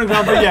always run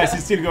aground, but yes,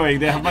 it's still going.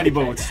 They have many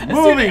boats.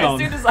 Moving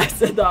on. As soon as I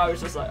said that, I was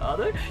just like, are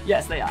they?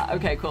 Yes, they are.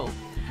 Okay, cool.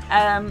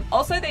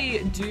 Also, they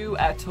do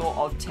a tour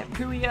of Te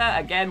Puia.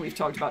 Again, we've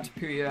talked about Te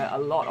Puia a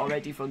lot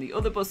already from the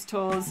other bus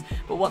tours,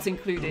 but what's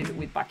included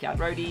with Backyard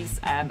Roadies,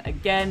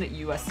 again,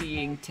 you are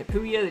seeing Te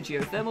Puia, the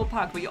geothermal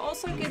park, but you're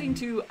also getting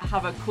to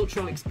have a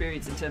cultural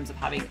experience in terms of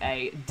having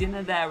a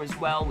dinner there as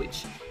well,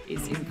 which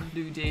is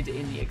included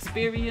in the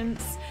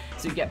experience.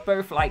 So you get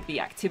both like the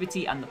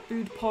activity and the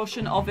food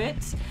portion of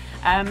it.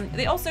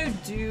 They also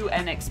do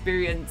an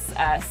experience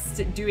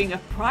doing a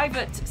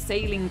private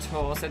sailing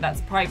tour, so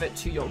that's private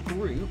to your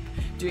group,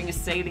 doing a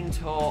sailing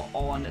tour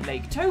on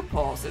Lake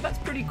Taupo, so that's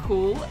pretty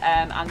cool.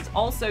 And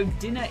also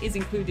dinner is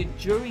included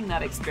during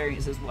that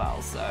experience as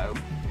well, so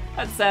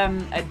that's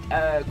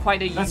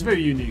quite a that's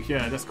very unique.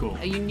 Yeah, that's cool.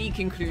 A unique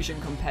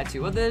inclusion compared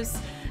to others.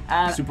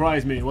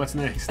 Surprise me, what's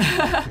next?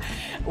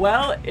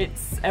 Well,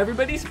 it's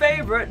everybody's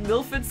favorite,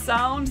 Milford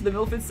Sound. The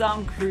Milford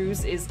Sound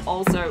cruise is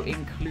also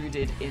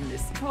included in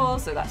this tour,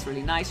 so that's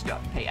really nice. You don't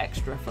have to pay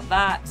extra for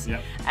that.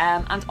 Yep.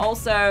 And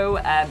also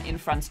in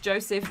Franz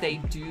Josef, they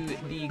do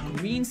the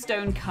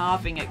greenstone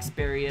carving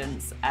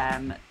experience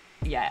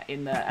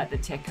at the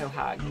Te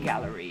Koha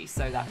Gallery.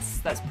 So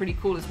that's pretty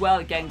cool as well.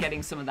 Again,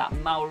 getting some of that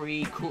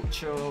Maori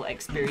cultural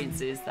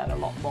experiences that are a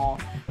lot more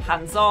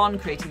hands-on,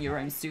 creating your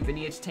own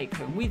souvenir to take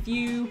home with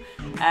you.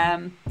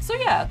 So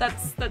yeah,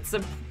 that's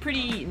a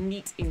pretty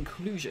neat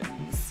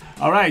inclusions.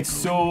 All right,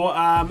 so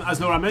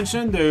as Laura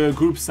mentioned, the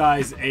group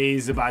size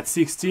is about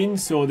 16,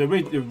 so the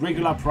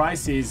regular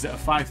price is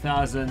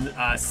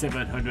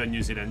 5,700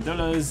 New Zealand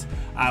dollars,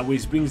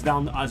 which brings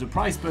down as a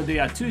price per day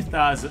at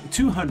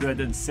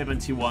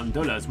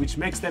 $2,271, which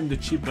makes them the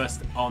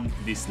cheapest on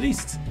this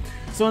list.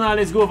 So now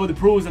let's go over the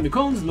pros and the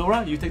cons.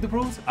 Laura, you take the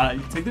pros,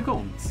 you take the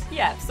cons.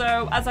 Yeah,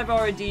 so as I've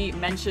already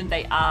mentioned,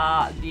 they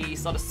are the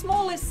sort of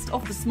smallest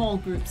of the small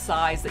group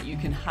size that you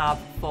can have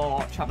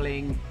for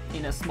traveling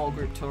in a small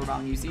group tour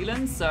around New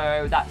Zealand.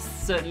 So that's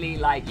certainly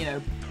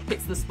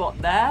hits the spot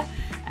there.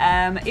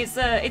 It's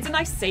a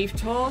nice safe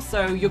tour,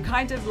 so you're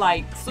kind of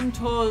like, some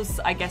tours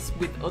I guess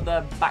with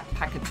other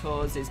backpacker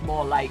tours is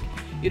more like,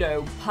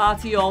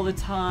 party all the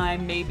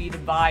time. Maybe the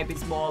vibe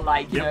is more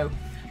like,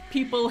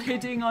 people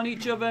hitting on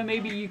each other.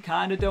 Maybe you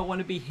kind of don't want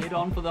to be hit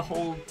on for the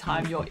whole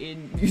time you're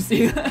in New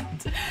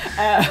Zealand.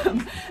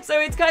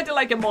 So it's kind of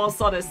like a more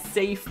sort of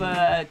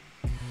safer,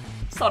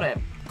 sort of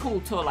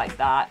cool tour like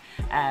that.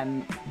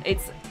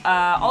 It's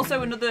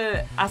also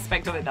another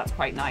aspect of it that's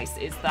quite nice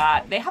is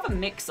that they have a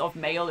mix of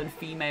male and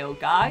female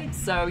guides.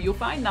 So you'll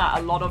find that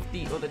a lot of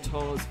the other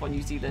tours for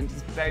New Zealand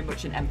is very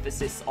much an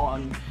emphasis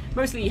on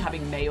mostly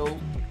having male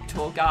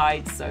tour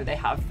guides. So they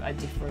have a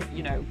different,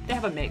 they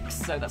have a mix.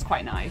 So that's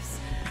quite nice.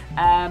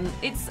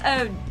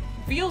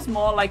 Feels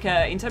more like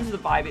in terms of the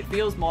vibe, it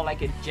feels more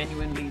like a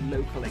genuinely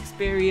local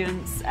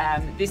experience.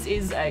 This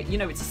is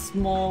it's a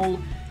small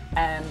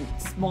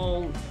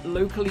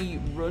locally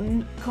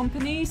run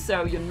company,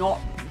 so you're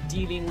not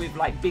dealing with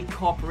like big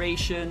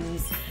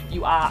corporations.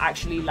 You are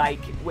actually,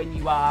 like, when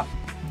you are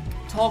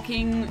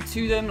talking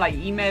to them, like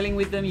emailing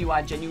with them, you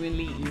are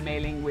genuinely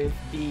emailing with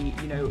the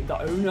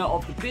the owner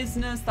of the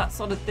business, that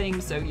sort of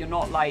thing. So you're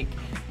not like,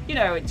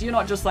 you're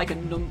not just like a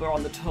number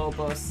on the tour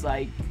bus.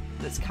 Like,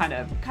 that's kind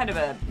of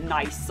a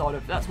nice sort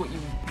of, that's what you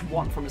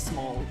want from a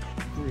small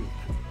group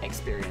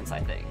experience,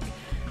 I think.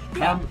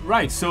 Yeah.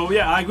 Right, so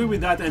yeah, I agree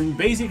with that, and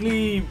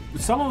basically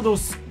some of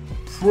those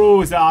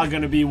pros are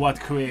going to be what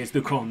creates the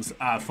cons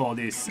for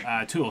this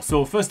tour.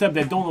 So first up,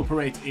 they don't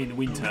operate in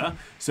winter.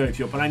 So if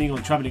you're planning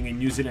on traveling in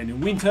New Zealand in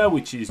winter,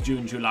 which is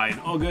June, July and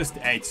August,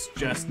 it's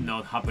just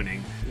not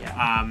happening.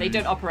 Yeah. They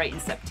don't operate in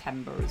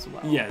September as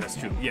well. Yeah, that's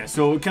true. Yeah,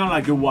 so kind of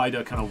like a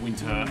wider kind of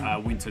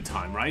winter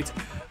time, right?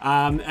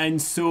 And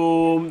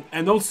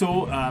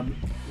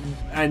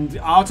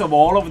out of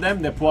all of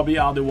them, they probably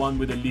are the one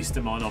with the least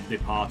amount of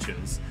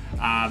departures.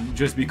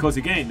 Just because,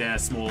 again, they're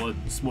smaller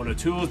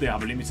tours, they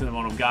have a limited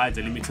amount of guides,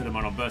 a limited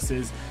amount of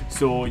buses,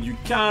 so you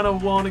kind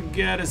of want to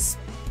get a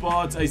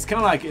spot. It's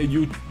kind of like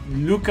you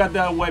look at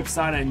their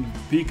website and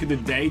pick the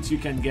date you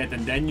can get,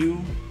 and then you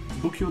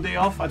book your day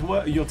off at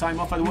work, your time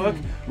off at work,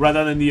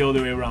 rather than the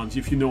other way around,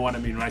 if you know what I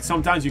mean, right?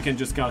 Sometimes you can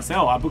just kind of say,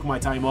 oh, I book my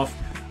time off,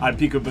 I'll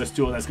pick a bus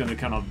tour that's going to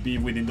kind of be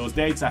within those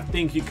dates. I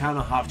think you kind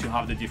of have to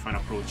have the different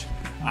approach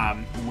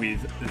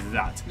with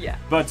that. Yeah.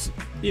 But,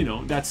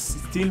 that's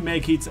still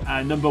make it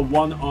number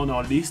one on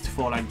our list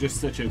for like just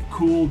such a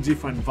cool,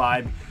 different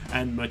vibe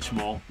and much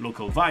more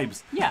local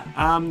vibes. Yeah.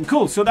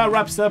 Cool. So that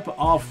wraps up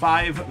our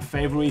 5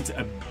 favorite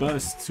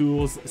bus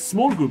tours,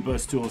 small group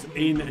bus tours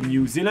in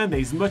New Zealand. There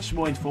is much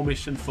more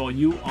information for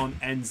you on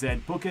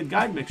NZ Pocket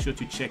Guide. Make sure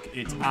to check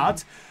it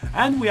out.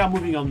 And we are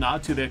moving on now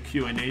to the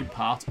Q&A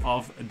part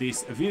of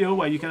this video,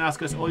 where you can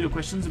ask us all your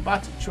questions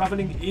about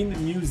traveling in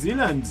New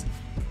Zealand.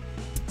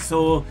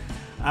 So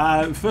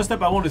first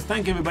up, I want to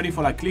thank everybody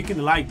for like clicking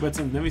the like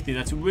button and everything.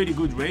 That's a really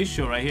good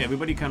ratio right here.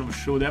 Everybody kind of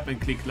showed up and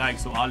clicked like,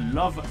 so I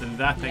love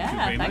that. Thank you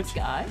very much.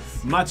 Guys.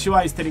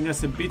 Matua is telling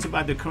us a bit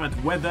about the current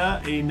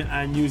weather in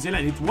New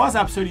Zealand. It was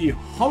absolutely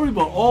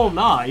horrible all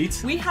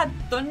night. We had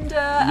thunder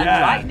and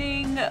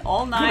lightning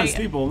all night. Couldn't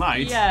sleep all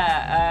night.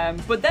 Yeah,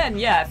 but then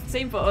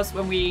same for us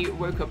when we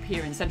woke up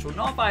here in central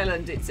North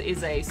Island. It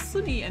is a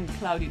sunny and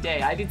cloudy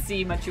day. I did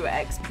see Matua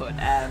X put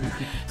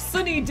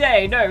sunny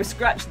day. No,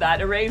 scratch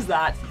that, erase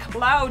that.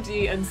 Cloudy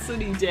and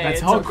sunny day.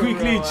 That's how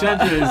quickly it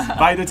changes.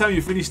 By the time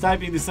you finish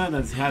typing, the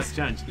sentence has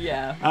changed.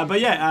 Yeah.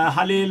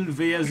 Halil,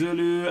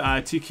 Veazulu,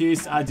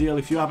 Tikis, Adil,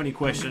 if you have any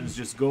questions,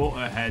 just go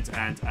ahead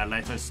and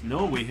let us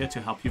know. We're here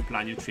to help you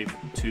plan your trip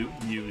to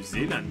New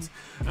Zealand.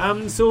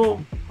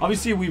 So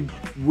obviously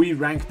we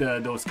rank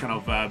those kind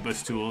of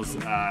bus tours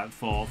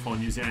for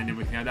New Zealand and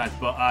everything like that.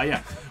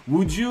 But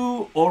would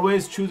you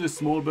always choose a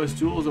small bus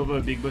tours over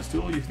a big bus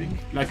tour, you think?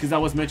 Like, as I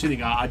was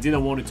mentioning, I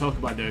didn't want to talk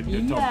about the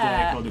top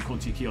deck or the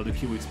Kontiki or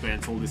the Kiwi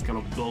Experience, all this kind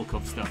of bulk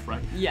of stuff,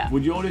 right? Yeah.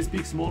 Would you always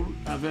pick small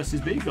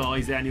versus big, or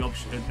is there any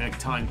option at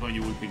time when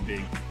you would pick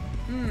big?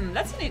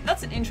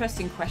 That's an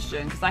interesting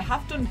question, because I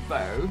have done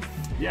both.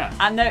 Yeah.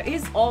 And there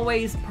is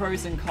always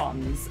pros and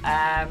cons.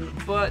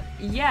 But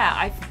yeah,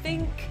 I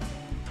think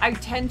I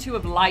tend to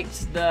have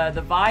liked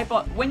the vibe.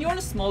 But when you're on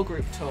a small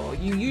group tour,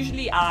 you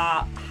usually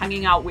are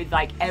hanging out with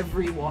like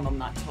everyone on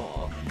that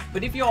tour.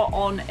 But if you're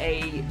on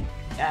a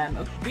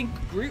a big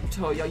group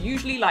tour, you're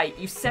usually like,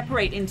 you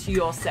separate into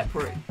your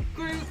separate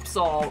groups,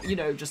 or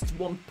just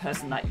one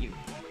person that you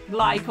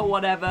like or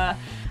whatever,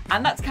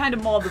 and that's kind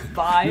of more the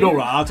vibe.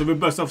 Laura, out of a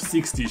bus of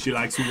 60, she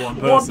likes one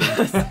person.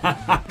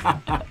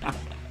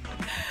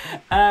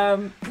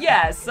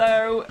 Yeah,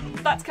 so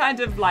that's kind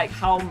of like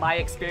how my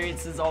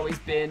experience has always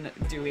been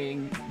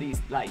doing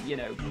these, like,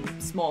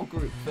 small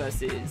group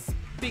versus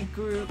big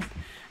group.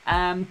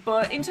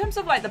 But in terms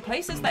of like the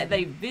places that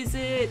they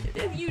visit,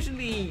 they're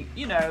usually,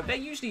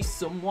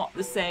 somewhat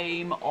the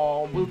same,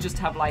 or we'll just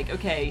have like,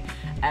 okay,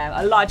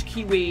 a large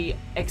Kiwi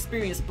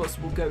experience bus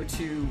will go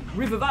to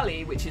River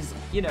Valley, which is,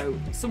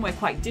 somewhere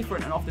quite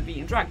different and off the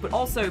beaten track, but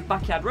also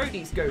Backyard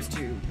Roadies goes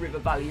to River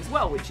Valley as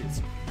well, which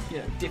is,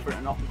 different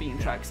and off the beaten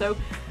track. So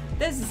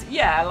there's,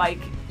 like,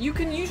 you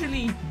can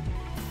usually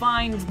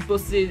find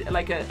buses,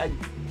 like a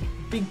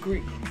big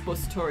group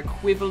bus tour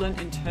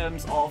equivalent in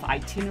terms of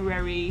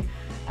itinerary.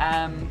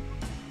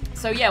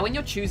 So yeah, when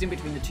you're choosing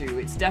between the two,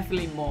 it's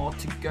definitely more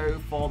to go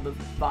for the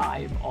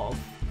vibe of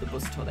the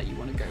bus tour that you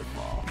want to go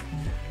for.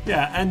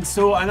 Yeah, and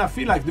I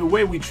feel like the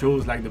way we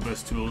chose like the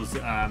bus tours,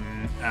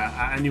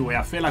 anyway,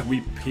 I feel like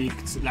we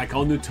picked like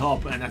on the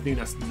top, and I think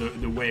that's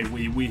the way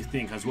we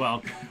think as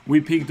well. We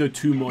picked the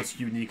two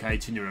most unique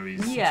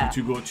itineraries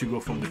to go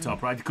from the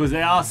top, right? Because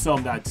there are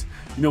some that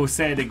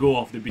say they go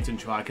off the beaten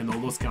track and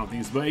all those kind of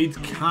things, but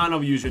it kind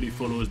of usually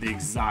follows the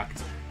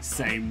exact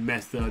same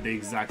method, the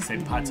exact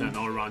same pattern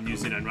all around New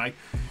Zealand, right?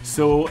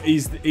 So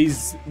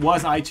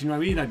was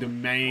itinerary like the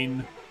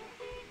main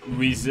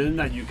reason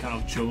that you kind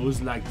of chose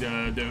like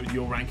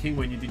your ranking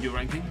when you did your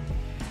ranking?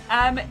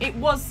 It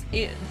was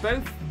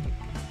both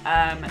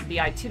the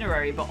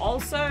itinerary, but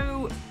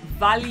also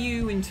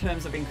value in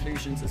terms of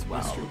inclusions as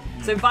well. That's true.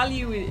 So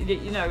value,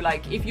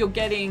 like if you're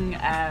getting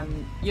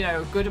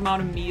a good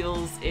amount of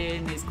meals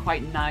in is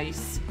quite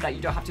nice, that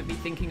you don't have to be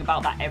thinking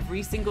about that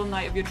every single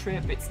night of your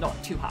trip. It's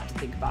not too hard to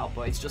think about,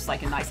 but it's just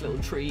like a nice little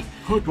treat.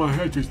 Hurt my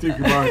head just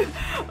thinking about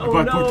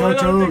potatoes. I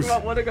don't think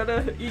about what I'm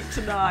gonna eat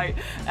tonight.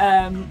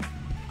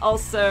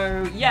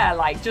 Also, yeah,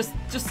 like just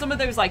some of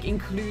those like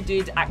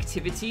included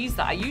activities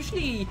that they're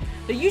usually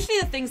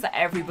the things that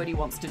everybody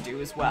wants to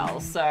do as well.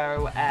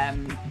 So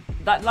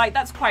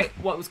that's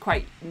what was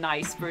quite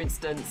nice. For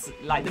instance,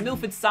 like the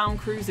Milford Sound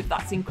Cruise, if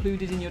that's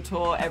included in your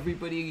tour,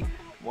 everybody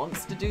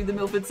wants to do the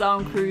Milford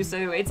Sound Cruise.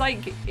 So it's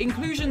like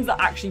inclusions that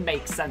actually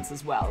make sense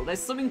as well.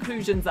 There's some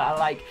inclusions that are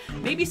like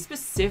maybe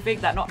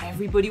specific that not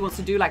everybody wants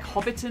to do, like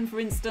Hobbiton, for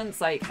instance.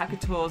 Like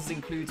Hackatours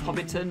includes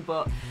Hobbiton,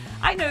 but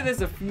I know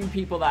there's a few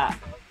people that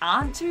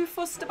aren't too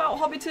fussed about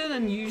Hobbiton,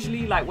 and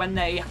usually like when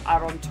they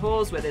are on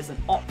tours where there's an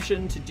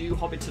option to do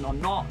Hobbiton or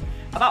not,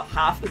 about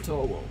half the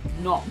tour will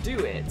not do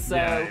it.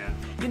 So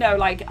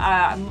like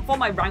for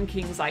my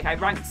rankings, like I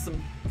ranked some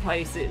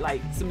places,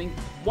 like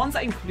ones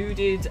that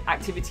included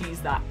activities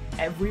that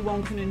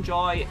everyone can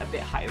enjoy a bit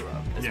higher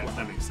up as well.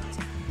 That makes sense.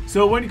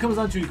 So when it comes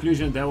down to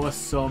inclusion, there was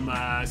some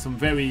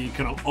very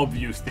kind of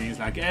obvious things,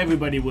 like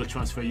everybody will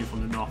transfer you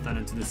from the North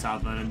Island to the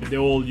South Island, but they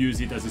all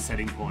use it as a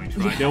setting point,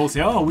 right? They all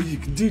say, oh, we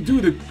do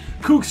the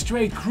Cook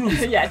Strait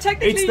cruise. Yeah,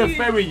 technically it's the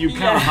ferry you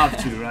kind of have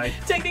to, right?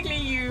 Technically,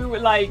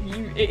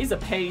 it is a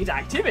paid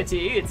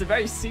activity. It's a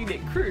very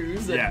scenic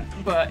cruise.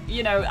 But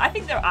I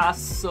think there are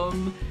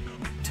some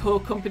tour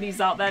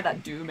companies out there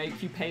that do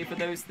make you pay for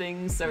those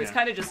things, so it's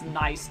kind of just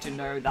nice to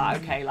know that,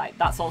 okay, like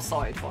that's all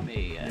sorted for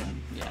me.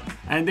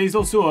 And there's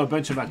also a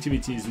bunch of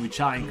activities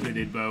which are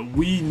included, but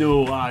we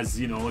know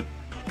as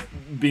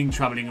being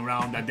traveling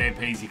around that they're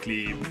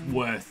basically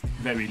worth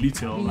very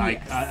little.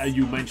 Like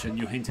you mentioned,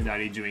 you hinted at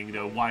it during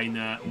the wine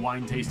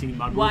tasting in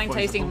Marlborough. Wine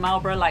tasting in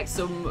Marlborough, like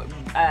some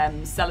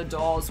cellar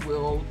doors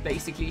will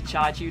basically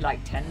charge you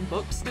like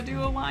 $10 to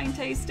do a wine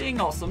tasting,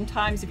 or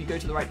sometimes if you go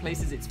to the right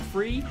places it's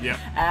free.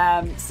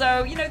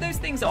 So those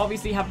things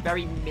obviously have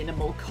very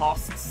minimal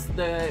costs.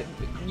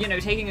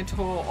 Taking a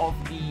tour of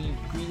the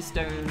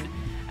Greenstone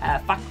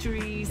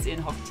factories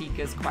in Hokitika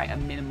is quite a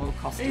minimal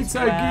cost. It's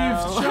as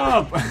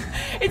well. A gift shop.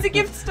 It's a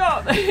gift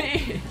shop.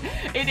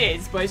 It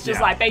is, but it's just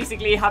like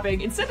basically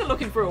having, instead of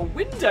looking for a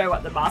window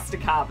at the master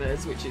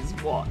carvers, which is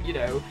what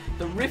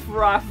the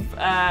riffraff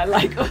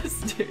like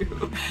us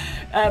do,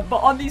 but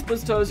on these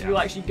bus tours you'll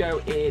actually go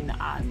in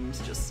and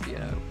just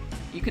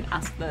you can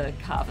ask the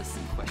carvers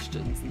some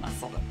questions and that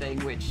sort of thing,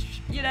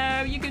 which you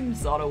can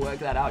sort of work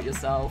that out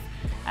yourself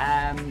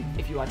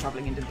if you are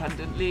traveling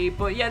independently.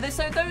 But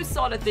so those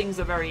sort of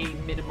things are very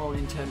minimal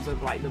in terms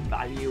of like the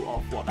value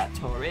of what that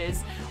tour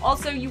is.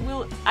 Also, you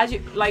will,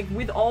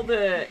 with all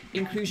the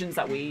inclusions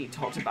that we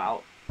talked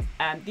about,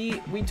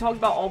 we talked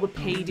about all the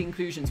paid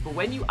inclusions, but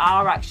when you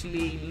are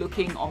actually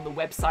looking on the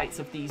websites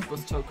of these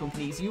bus tour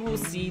companies, you will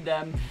see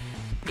them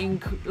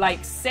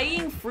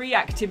saying free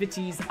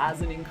activities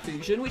as an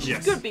inclusion, which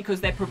is good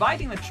because they're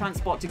providing the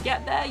transport to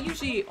get there.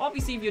 Usually,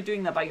 obviously, if you're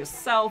doing that by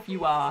yourself, you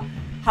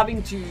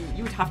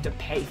would have to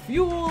pay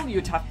fuel,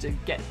 you'd have to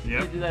get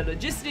the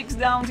logistics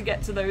down to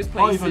get to those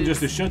places. Or even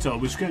just a shuttle,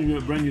 which can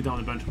bring you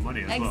down a bunch of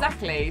money as well.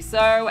 Exactly.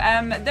 So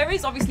there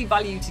is obviously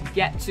value to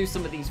get to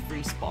some of these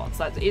free spots.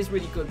 That is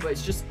really good, but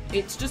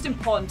it's just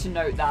important to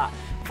note that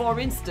for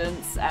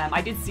instance,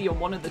 I did see on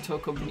one of the tour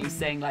companies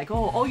saying like,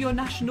 oh, all your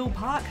national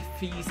park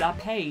fees are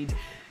paid.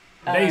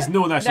 There is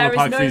no national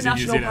park fees in New Zealand. There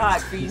is no national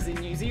park fees in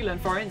New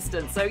Zealand, for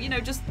instance. So, you know,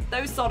 just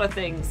those sort of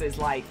things is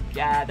like,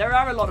 yeah, there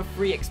are a lot of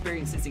free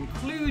experiences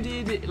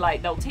included.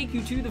 Like, they'll take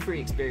you to the free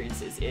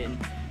experiences in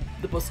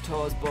the bus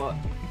tours, but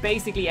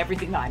basically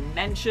everything that I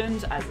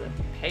mentioned as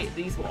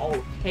these were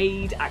all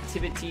paid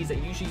activities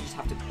that usually you just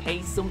have to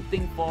pay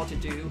something for to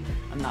do,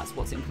 and that's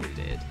what's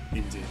included.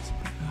 Indeed.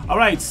 All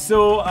right,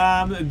 so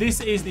this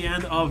is the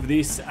end of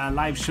this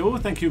live show.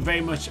 Thank you very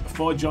much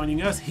for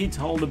joining us.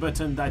 Hit all the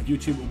button that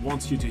YouTube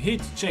wants you to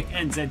hit. Check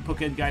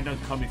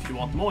nzpocketguide.com if you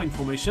want more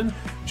information.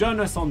 Join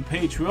us on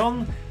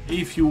Patreon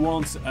if you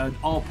want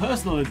our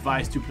personal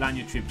advice to plan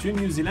your trip to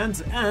New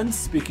Zealand. And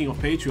speaking of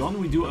Patreon,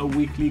 we do a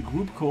weekly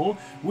group call,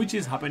 which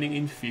is happening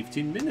in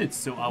 15 minutes.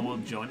 So I will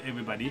join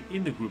everybody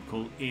in the group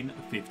call in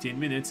 15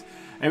 minutes.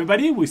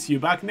 Everybody, we'll see you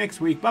back next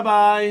week.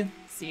 Bye-bye.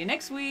 See you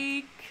next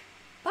week.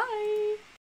 Bye.